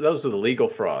those are the legal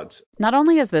frauds. Not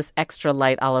only is this extra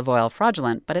light olive oil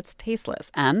fraudulent, but it's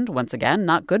tasteless and, once again,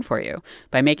 not good for you.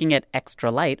 By making it extra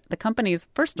light, the companies,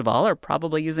 first of all, are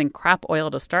probably using crap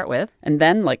oil to start with. And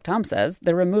then, like Tom says,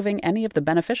 they're removing any of the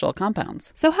beneficial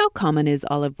compounds. So how common is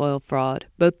olive oil fraud,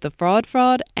 both the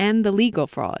fraud and the legal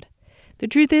fraud? The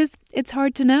truth is, it's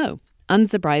hard to know.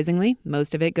 Unsurprisingly,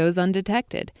 most of it goes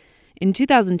undetected. In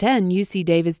 2010, UC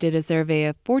Davis did a survey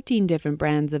of 14 different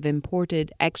brands of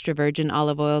imported extra virgin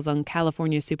olive oils on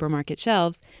California supermarket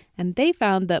shelves, and they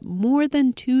found that more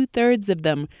than 2/3 of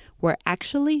them were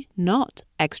actually not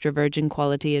extra virgin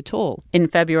quality at all. In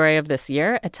February of this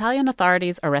year, Italian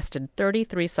authorities arrested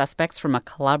 33 suspects from a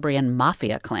Calabrian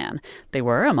mafia clan. They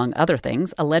were, among other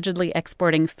things, allegedly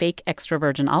exporting fake extra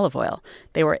virgin olive oil.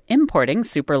 They were importing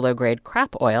super low-grade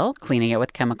crap oil, cleaning it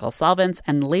with chemical solvents,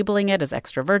 and labeling it as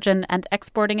extra virgin and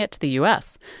exporting it to the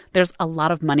U.S. There's a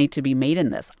lot of money to be made in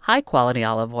this. High-quality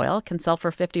olive oil can sell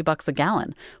for $50 a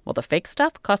gallon, while the fake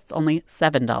stuff costs only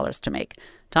 $7 to make.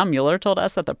 Tom Mueller told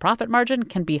us that the profit margin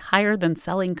can be higher than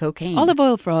selling cocaine. Olive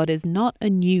oil fraud is not a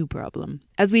new problem.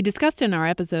 As we discussed in our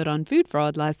episode on food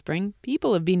fraud last spring,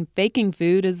 people have been faking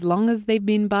food as long as they've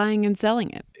been buying and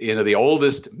selling it. The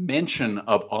oldest mention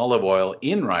of olive oil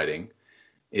in writing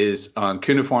is on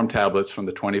cuneiform tablets from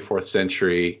the 24th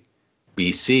century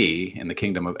BC in the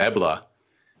kingdom of Ebla.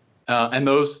 And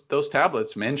those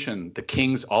tablets mention the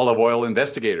king's olive oil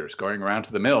investigators going around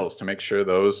to the mills to make sure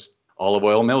those olive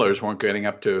oil millers weren't getting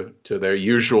up to their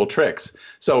usual tricks.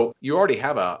 So you already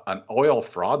have an oil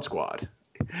fraud squad.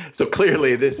 So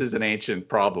clearly this is an ancient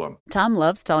problem. Tom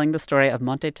loves telling the story of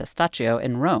Monte Testaccio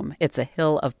in Rome. It's a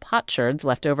hill of potsherds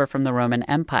left over from the Roman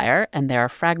Empire, and there are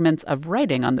fragments of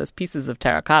writing on those pieces of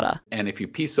terracotta. And if you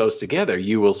piece those together,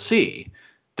 you will see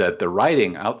that the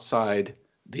writing outside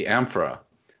the amphora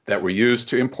that were used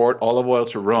to import olive oil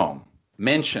to Rome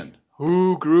mention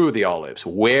who grew the olives,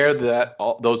 where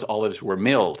those olives were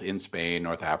milled in Spain,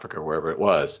 North Africa, wherever it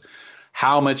was,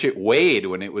 how much it weighed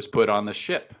when it was put on the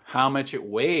ship, how much it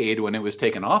weighed when it was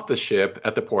taken off the ship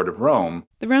at the port of Rome.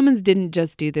 The Romans didn't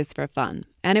just do this for fun,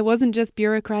 and it wasn't just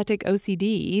bureaucratic OCD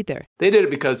either. They did it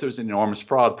because there was an enormous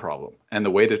fraud problem, and the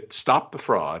way to stop the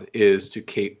fraud is to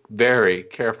keep very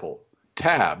careful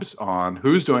tabs on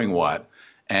who's doing what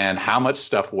and how much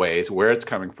stuff weighs, where it's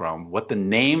coming from, what the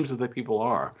names of the people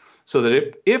are. So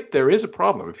that if there is a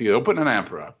problem, if you open an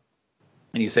amphora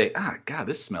and you say, God,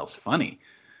 this smells funny.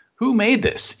 Who made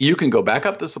this? You can go back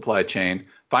up the supply chain,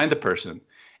 find the person,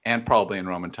 and probably in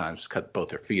Roman times cut both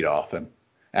their feet off and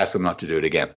ask them not to do it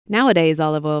again. Nowadays,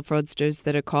 olive oil fraudsters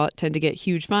that are caught tend to get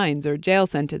huge fines or jail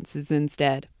sentences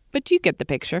instead. But you get the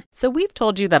picture. So we've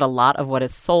told you that a lot of what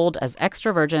is sold as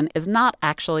extra virgin is not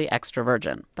actually extra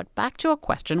virgin. But back to a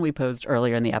question we posed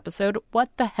earlier in the episode,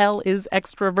 what the hell is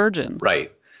extra virgin?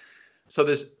 Right. So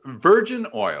this virgin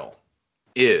oil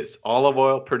is olive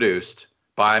oil produced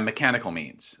by mechanical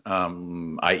means,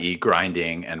 i.e.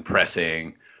 grinding and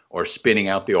pressing or spinning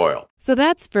out the oil. So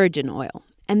that's virgin oil.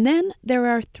 And then there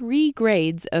are 3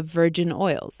 grades of virgin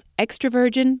oils: extra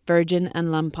virgin, virgin, and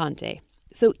lampante.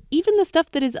 So even the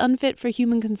stuff that is unfit for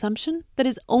human consumption, that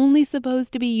is only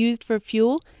supposed to be used for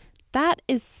fuel, that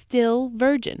is still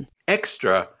virgin.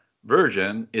 Extra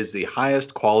virgin is the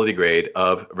highest quality grade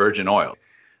of virgin oil.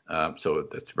 So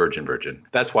that's virgin.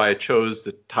 That's why I chose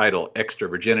the title Extra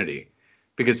Virginity,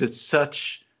 because it's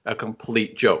such a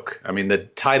complete joke. I mean, the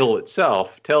title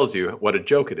itself tells you what a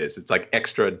joke it is. It's like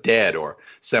extra dead or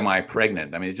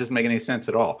semi-pregnant. I mean, it doesn't make any sense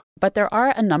at all. But there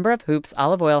are a number of hoops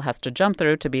olive oil has to jump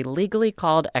through to be legally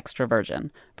called extra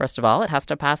virgin. First of all, it has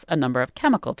to pass a number of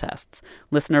chemical tests.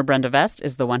 Listener Brenda Vest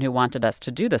is the one who wanted us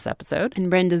to do this episode. And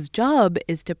Brenda's job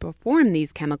is to perform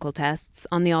these chemical tests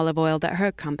on the olive oil that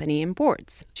her company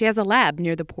imports. She has a lab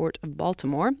near the port of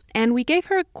Baltimore, and we gave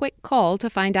her a quick call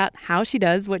to find out how she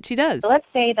does what she does. So let's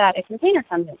say that a container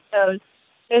comes in. So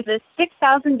there's a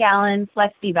 6,000-gallon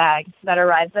flexi bag that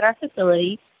arrives at our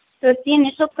facility. So it's the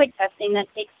initial quick testing that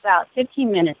takes about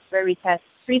 15 minutes where we test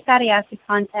free fatty acid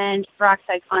content,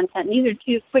 peroxide content. And these are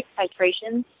 2 quick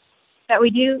titrations. that we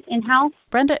do in-house.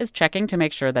 Brenda is checking to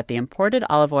make sure that the imported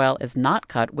olive oil is not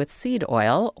cut with seed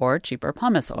oil or cheaper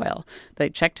pumice oil. They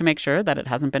check to make sure that it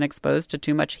hasn't been exposed to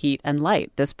too much heat and light.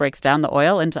 This breaks down the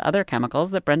oil into other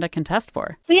chemicals that Brenda can test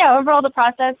for. So yeah, overall the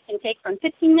process can take from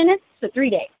 15 minutes to 3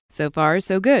 days. So far,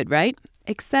 so good, right?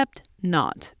 Except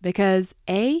not, because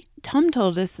A, Tom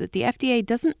told us that the FDA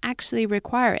doesn't actually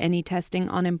require any testing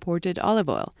on imported olive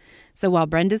oil. So while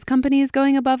Brenda's company is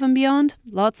going above and beyond,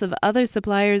 lots of other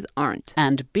suppliers aren't.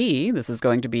 And B, this is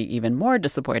going to be even more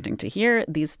disappointing to hear,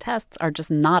 these tests are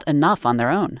just not enough on their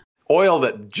own. Oil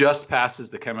that just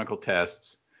passes the chemical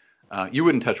tests, you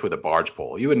wouldn't touch with a barge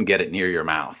pole. You wouldn't get it near your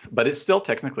mouth, but it's still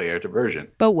technically air diversion.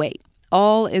 But wait,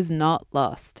 all is not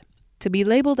lost. To be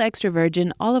labeled extra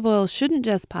virgin, olive oil shouldn't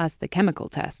just pass the chemical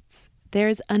tests.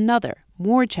 There's another,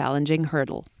 more challenging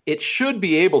hurdle. It should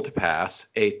be able to pass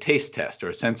a taste test or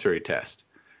a sensory test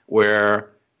where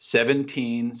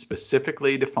 17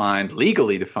 specifically defined,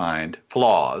 legally defined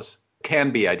flaws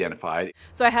can be identified.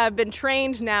 So I have been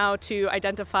trained now to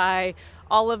identify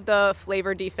all of the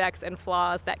flavor defects and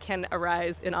flaws that can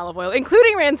arise in olive oil,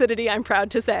 including rancidity, I'm proud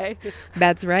to say.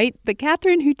 That's right. The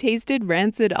Catherine who tasted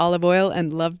rancid olive oil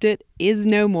and loved it is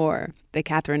no more. The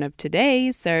Catherine of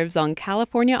today serves on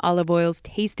California Olive Oil's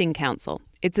Tasting Council.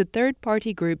 It's a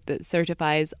third-party group that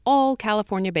certifies all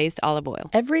California-based olive oil.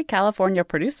 Every California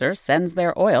producer sends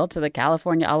their oil to the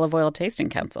California Olive Oil Tasting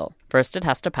Council. First, it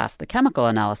has to pass the chemical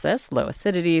analysis, low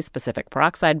acidity, specific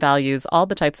peroxide values, all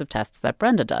the types of tests that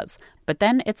Brenda does. But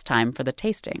then it's time for the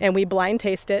tasting. And we blind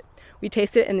taste it. We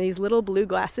taste it in these little blue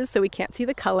glasses so we can't see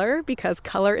the color because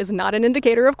color is not an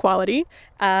indicator of quality.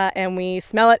 And we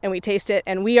smell it and we taste it.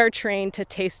 And we are trained to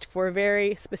taste for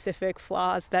very specific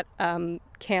flaws that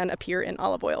can appear in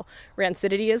olive oil.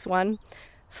 Rancidity is one.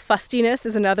 Fustiness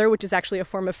is another, which is actually a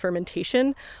form of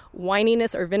fermentation.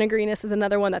 Wininess or vinegariness is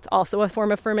another one that's also a form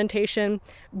of fermentation.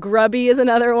 Grubby is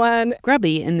another one.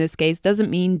 Grubby, in this case, doesn't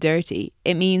mean dirty.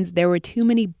 It means there were too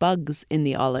many bugs in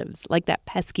the olives, like that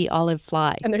pesky olive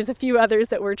fly. And there's a few others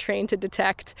that we're trained to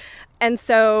detect. And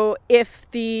so if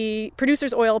the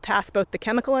producer's oil pass both the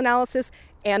chemical analysis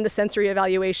and the sensory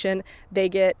evaluation, they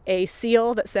get a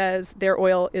seal that says their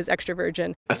oil is extra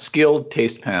virgin. A skilled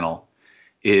taste panel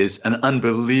is an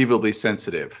unbelievably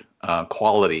sensitive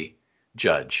quality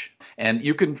judge. And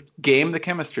you can game the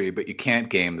chemistry, but you can't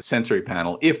game the sensory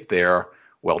panel if they're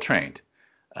well-trained.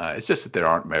 It's just that there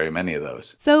aren't very many of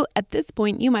those. So at this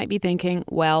point, you might be thinking,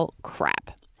 well,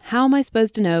 crap. How am I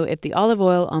supposed to know if the olive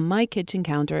oil on my kitchen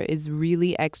counter is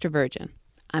really extra virgin?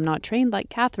 I'm not trained like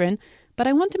Catherine, but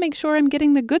I want to make sure I'm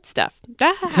getting the good stuff.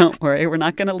 Don't worry, we're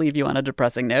not going to leave you on a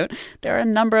depressing note. There are a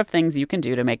number of things you can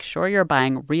do to make sure you're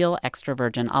buying real extra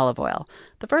virgin olive oil.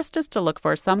 The first is to look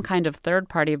for some kind of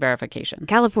third-party verification.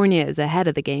 California is ahead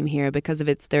of the game here because of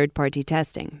its third-party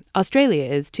testing. Australia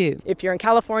is too. If you're in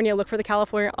California, look for the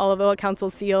California Olive Oil Council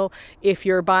seal. If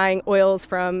you're buying oils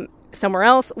from somewhere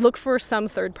else, look for some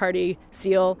third-party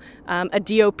seal. A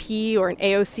DOP or an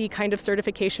AOC kind of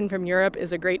certification from Europe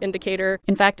is a great indicator.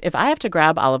 In fact, if I have to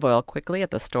grab olive oil quickly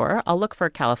at the store, I'll look for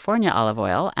California olive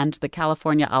oil and the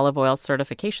California Olive Oil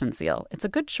Certification Seal. It's a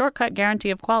good shortcut guarantee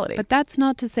of quality. But that's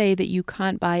not to say that you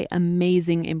can't buy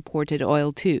amazing imported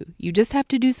oil too. You just have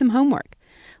to do some homework.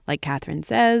 Like Catherine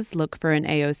says, look for an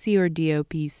AOC or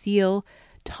DOP seal.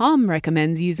 Tom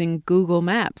recommends using Google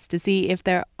Maps to see if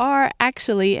there are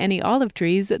actually any olive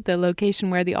trees at the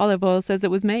location where the olive oil says it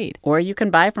was made. Or you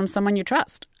can buy from someone you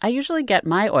trust. I usually get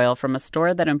my oil from a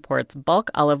store that imports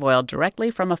bulk olive oil directly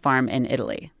from a farm in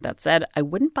Italy. That said, I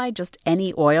wouldn't buy just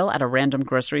any oil at a random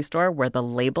grocery store where the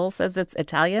label says it's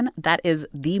Italian. That is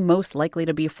the most likely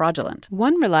to be fraudulent.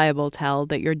 One reliable tell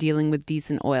that you're dealing with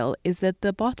decent oil is that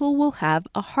the bottle will have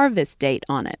a harvest date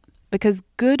on it. Because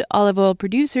good olive oil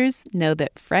producers know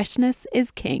that freshness is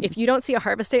king. If you don't see a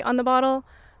harvest date on the bottle,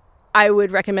 I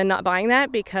would recommend not buying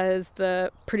that because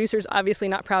the producer's obviously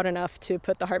not proud enough to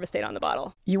put the harvest date on the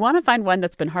bottle. You want to find one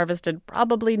that's been harvested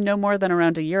probably no more than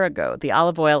around a year ago. The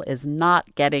olive oil is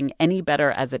not getting any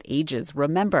better as it ages.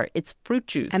 Remember, it's fruit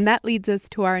juice. And that leads us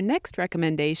to our next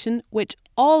recommendation, which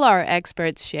all our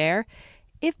experts share.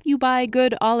 If you buy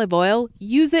good olive oil,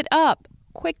 use it up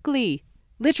quickly.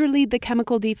 Literally, the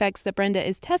chemical defects that Brenda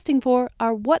is testing for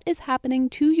are what is happening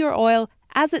to your oil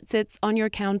as it sits on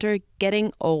your counter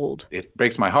getting old. It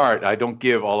breaks my heart. I don't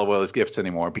give olive oil as gifts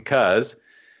anymore because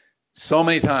so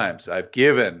many times I've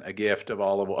given a gift of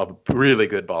a really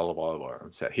good bottle of olive oil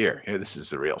and said, here, this is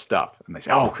the real stuff. And they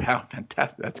say, oh, wow,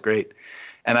 fantastic. That's great.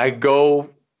 And I go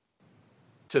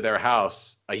to their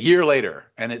house a year later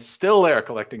and it's still there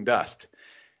collecting dust.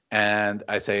 And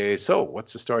I say, so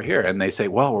what's the story here? And they say,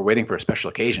 well, we're waiting for a special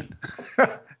occasion.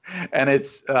 And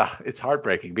it's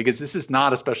heartbreaking because this is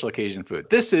not a special occasion food.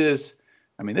 This is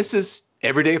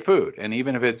everyday food. And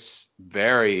even if it's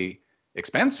very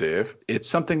expensive, it's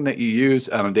something that you use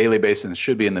on a daily basis and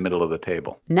should be in the middle of the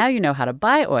table. Now you know how to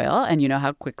buy oil and you know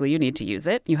how quickly you need to use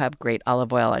it. You have great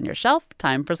olive oil on your shelf.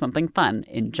 Time for something fun,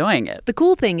 enjoying it. The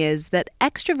cool thing is that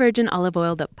extra virgin olive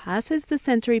oil that passes the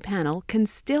sensory panel can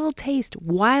still taste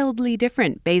wildly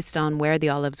different based on where the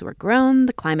olives were grown,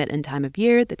 the climate and time of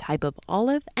year, the type of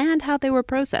olive, and how they were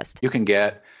processed. You can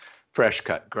get fresh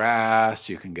cut grass,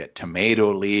 you can get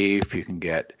tomato leaf, you can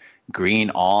get green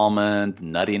almond,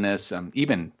 nuttiness,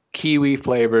 even kiwi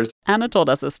flavors. Anna told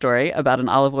us a story about an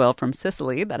olive oil from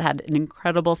Sicily that had an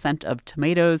incredible scent of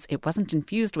tomatoes. It wasn't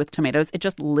infused with tomatoes. It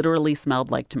just literally smelled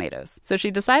like tomatoes. So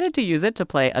she decided to use it to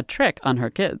play a trick on her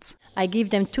kids. I give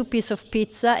them 2 pieces of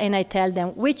pizza and I tell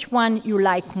them which one you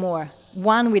like more.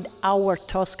 One with our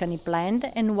Tuscany blend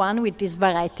and one with this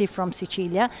variety from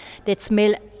Sicilia that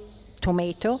smell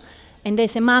tomato. And they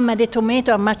say, Mama, the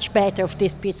tomato are much better of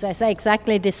this pizza. I say,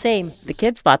 exactly the same. The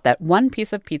kids thought that one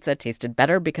piece of pizza tasted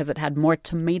better because it had more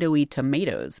tomatoey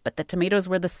tomatoes. But the tomatoes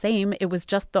were the same. It was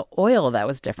just the oil that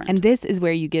was different. And this is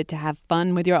where you get to have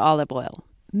fun with your olive oil.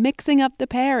 Mixing up the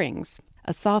pairings.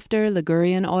 A softer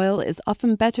Ligurian oil is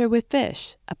often better with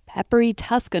fish. A peppery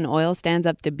Tuscan oil stands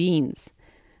up to beans.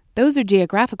 Those are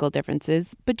geographical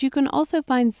differences, but you can also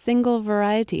find single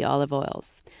variety olive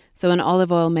oils. So an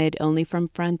olive oil made only from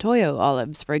Frantoio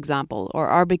olives, for example, or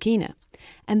Arbequina.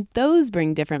 And those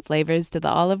bring different flavors to the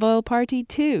olive oil party,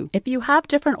 too. If you have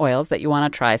different oils that you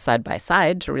want to try side by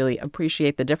side to really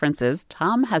appreciate the differences,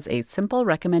 Tom has a simple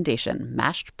recommendation: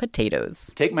 mashed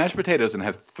potatoes. Take mashed potatoes and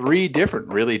have 3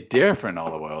 really different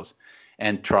olive oils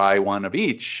and try one of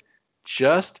each.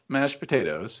 Just mashed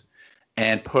potatoes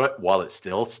and put, while it's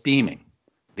still steaming,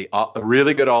 a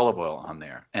really good olive oil on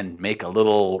there and make a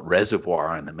little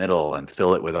reservoir in the middle and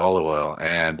fill it with olive oil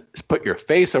and put your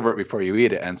face over it before you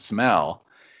eat it and smell.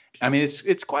 I mean,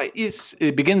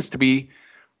 it begins to be,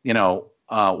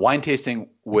 wine tasting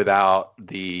without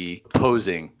the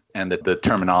posing and the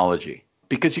terminology,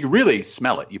 because you really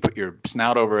smell it. You put your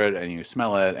snout over it and you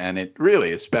smell it, and it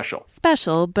really is special.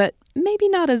 Special, but maybe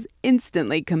not as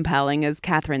instantly compelling as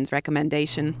Catherine's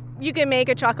recommendation. You can make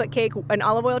a chocolate cake, an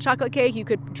olive oil chocolate cake. You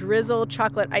could drizzle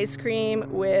chocolate ice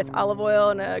cream with olive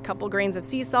oil and a couple grains of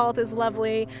sea salt is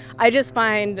lovely. I just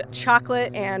find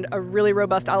chocolate and a really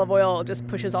robust olive oil just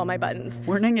pushes all my buttons.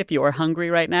 Warning, if you are hungry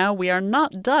right now, we are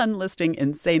not done listing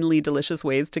insanely delicious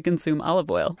ways to consume olive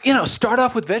oil. Start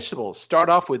off with vegetables. Start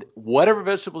off with whatever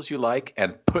vegetables you like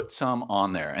and put some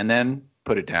on there, and then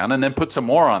put it down, and then put some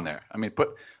more on there. I mean,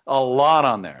 put a lot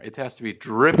on there. It has to be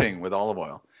dripping with olive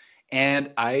oil. And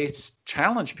I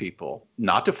challenge people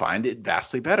not to find it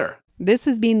vastly better. This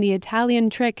has been the Italian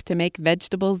trick to make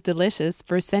vegetables delicious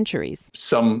for centuries.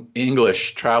 Some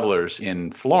English travelers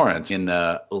in Florence in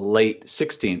the late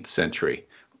 16th century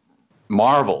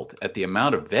marveled at the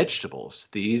amount of vegetables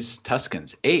these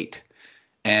Tuscans ate.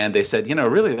 And they said,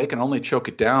 really, they can only choke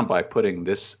it down by putting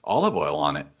this olive oil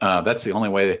on it. That's the only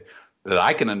way that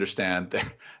I can understand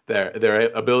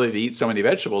their ability to eat so many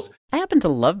vegetables. I happen to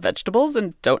love vegetables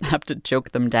and don't have to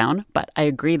choke them down, but I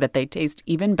agree that they taste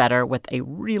even better with a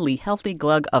really healthy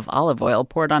glug of olive oil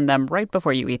poured on them right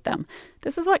before you eat them.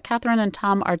 This is what Catherine and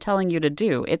Tom are telling you to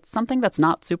do. It's something that's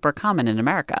not super common in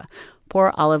America.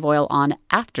 Pour olive oil on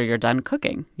after you're done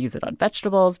cooking. Use it on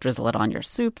vegetables, drizzle it on your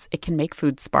soups. It can make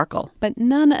food sparkle. But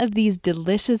none of these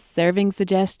delicious serving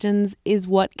suggestions is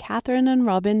what Catherine and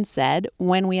Robin said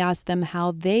when we asked them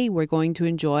how they were going to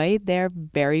enjoy their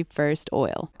very first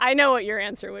oil. I know what your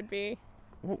answer would be.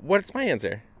 What's my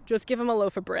answer? Just give them a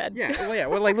loaf of bread. Yeah,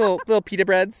 well, like little pita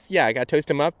breads. Yeah, I got to toast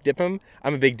them up, dip them.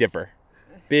 I'm a big dipper.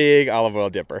 Big olive oil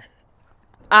dipper.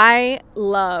 I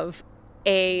love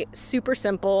a super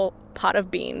simple pot of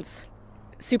beans.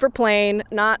 Super plain,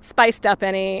 not spiced up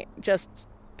any, just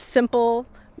simple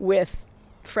with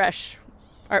fresh,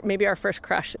 or maybe our first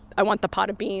crush. I want the pot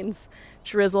of beans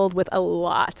drizzled with a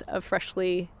lot of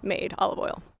freshly made olive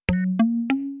oil.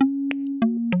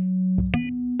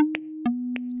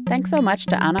 Thanks so much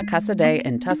to Anna Casadei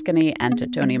in Tuscany and to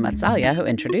Tony Mazzaglia, who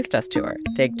introduced us to her.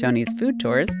 Take Tony's food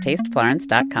tours,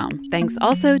 tasteflorence.com. Thanks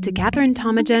also to Catherine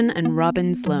Tomajan and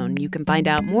Robin Sloan. You can find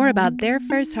out more about their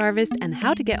first harvest and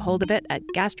how to get hold of it at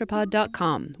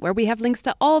gastropod.com, where we have links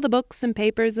to all the books and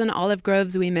papers and olive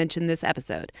groves we mentioned this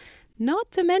episode.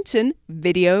 Not to mention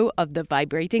video of the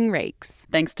vibrating rakes.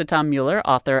 Thanks to Tom Mueller,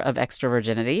 author of Extra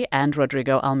Virginity, and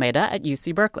Rodrigo Almeida at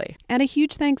UC Berkeley. And a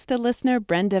huge thanks to listener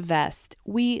Brenda Vest.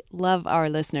 We love our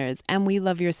listeners, and we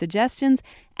love your suggestions,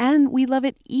 and we love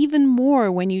it even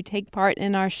more when you take part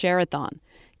in our share-a-thon.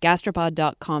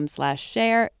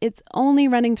 Gastropod.com/share. It's only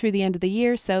running through the end of the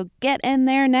year, so get in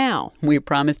there now. We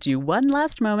promised you one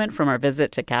last moment from our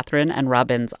visit to Catherine and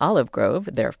Robin's Olive Grove,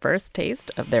 their first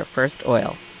taste of their first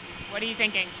oil. What are you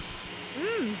thinking?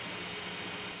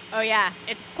 Oh, yeah.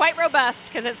 It's quite robust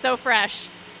because it's so fresh.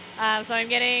 So I'm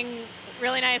getting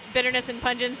really nice bitterness and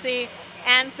pungency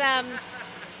and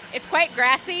it's quite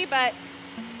grassy, but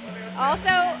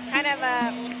also kind of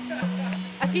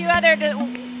a few other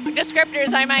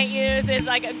descriptors I might use is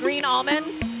like a green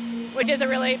almond, which is a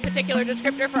really particular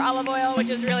descriptor for olive oil, which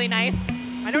is really nice.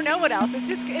 I don't know what else.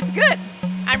 It's good.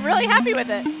 I'm really happy with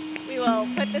it. We will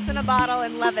put this in a bottle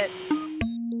and love it.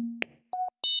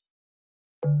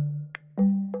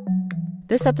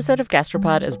 This episode of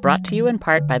Gastropod is brought to you in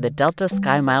part by the Delta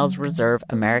SkyMiles Reserve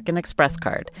American Express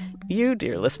card. You,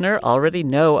 dear listener, already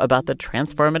know about the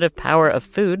transformative power of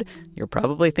food. You're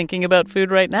probably thinking about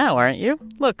food right now, aren't you?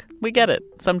 Look, we get it.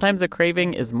 Sometimes a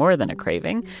craving is more than a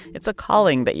craving. It's a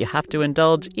calling that you have to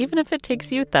indulge, even if it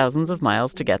takes you thousands of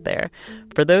miles to get there.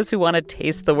 For those who want to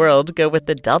taste the world, go with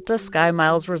the Delta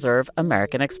SkyMiles Reserve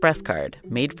American Express card,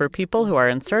 made for people who are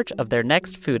in search of their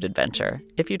next food adventure.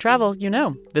 If you travel, you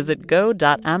know. Visit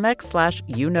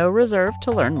go.amex/reserve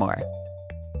to learn more.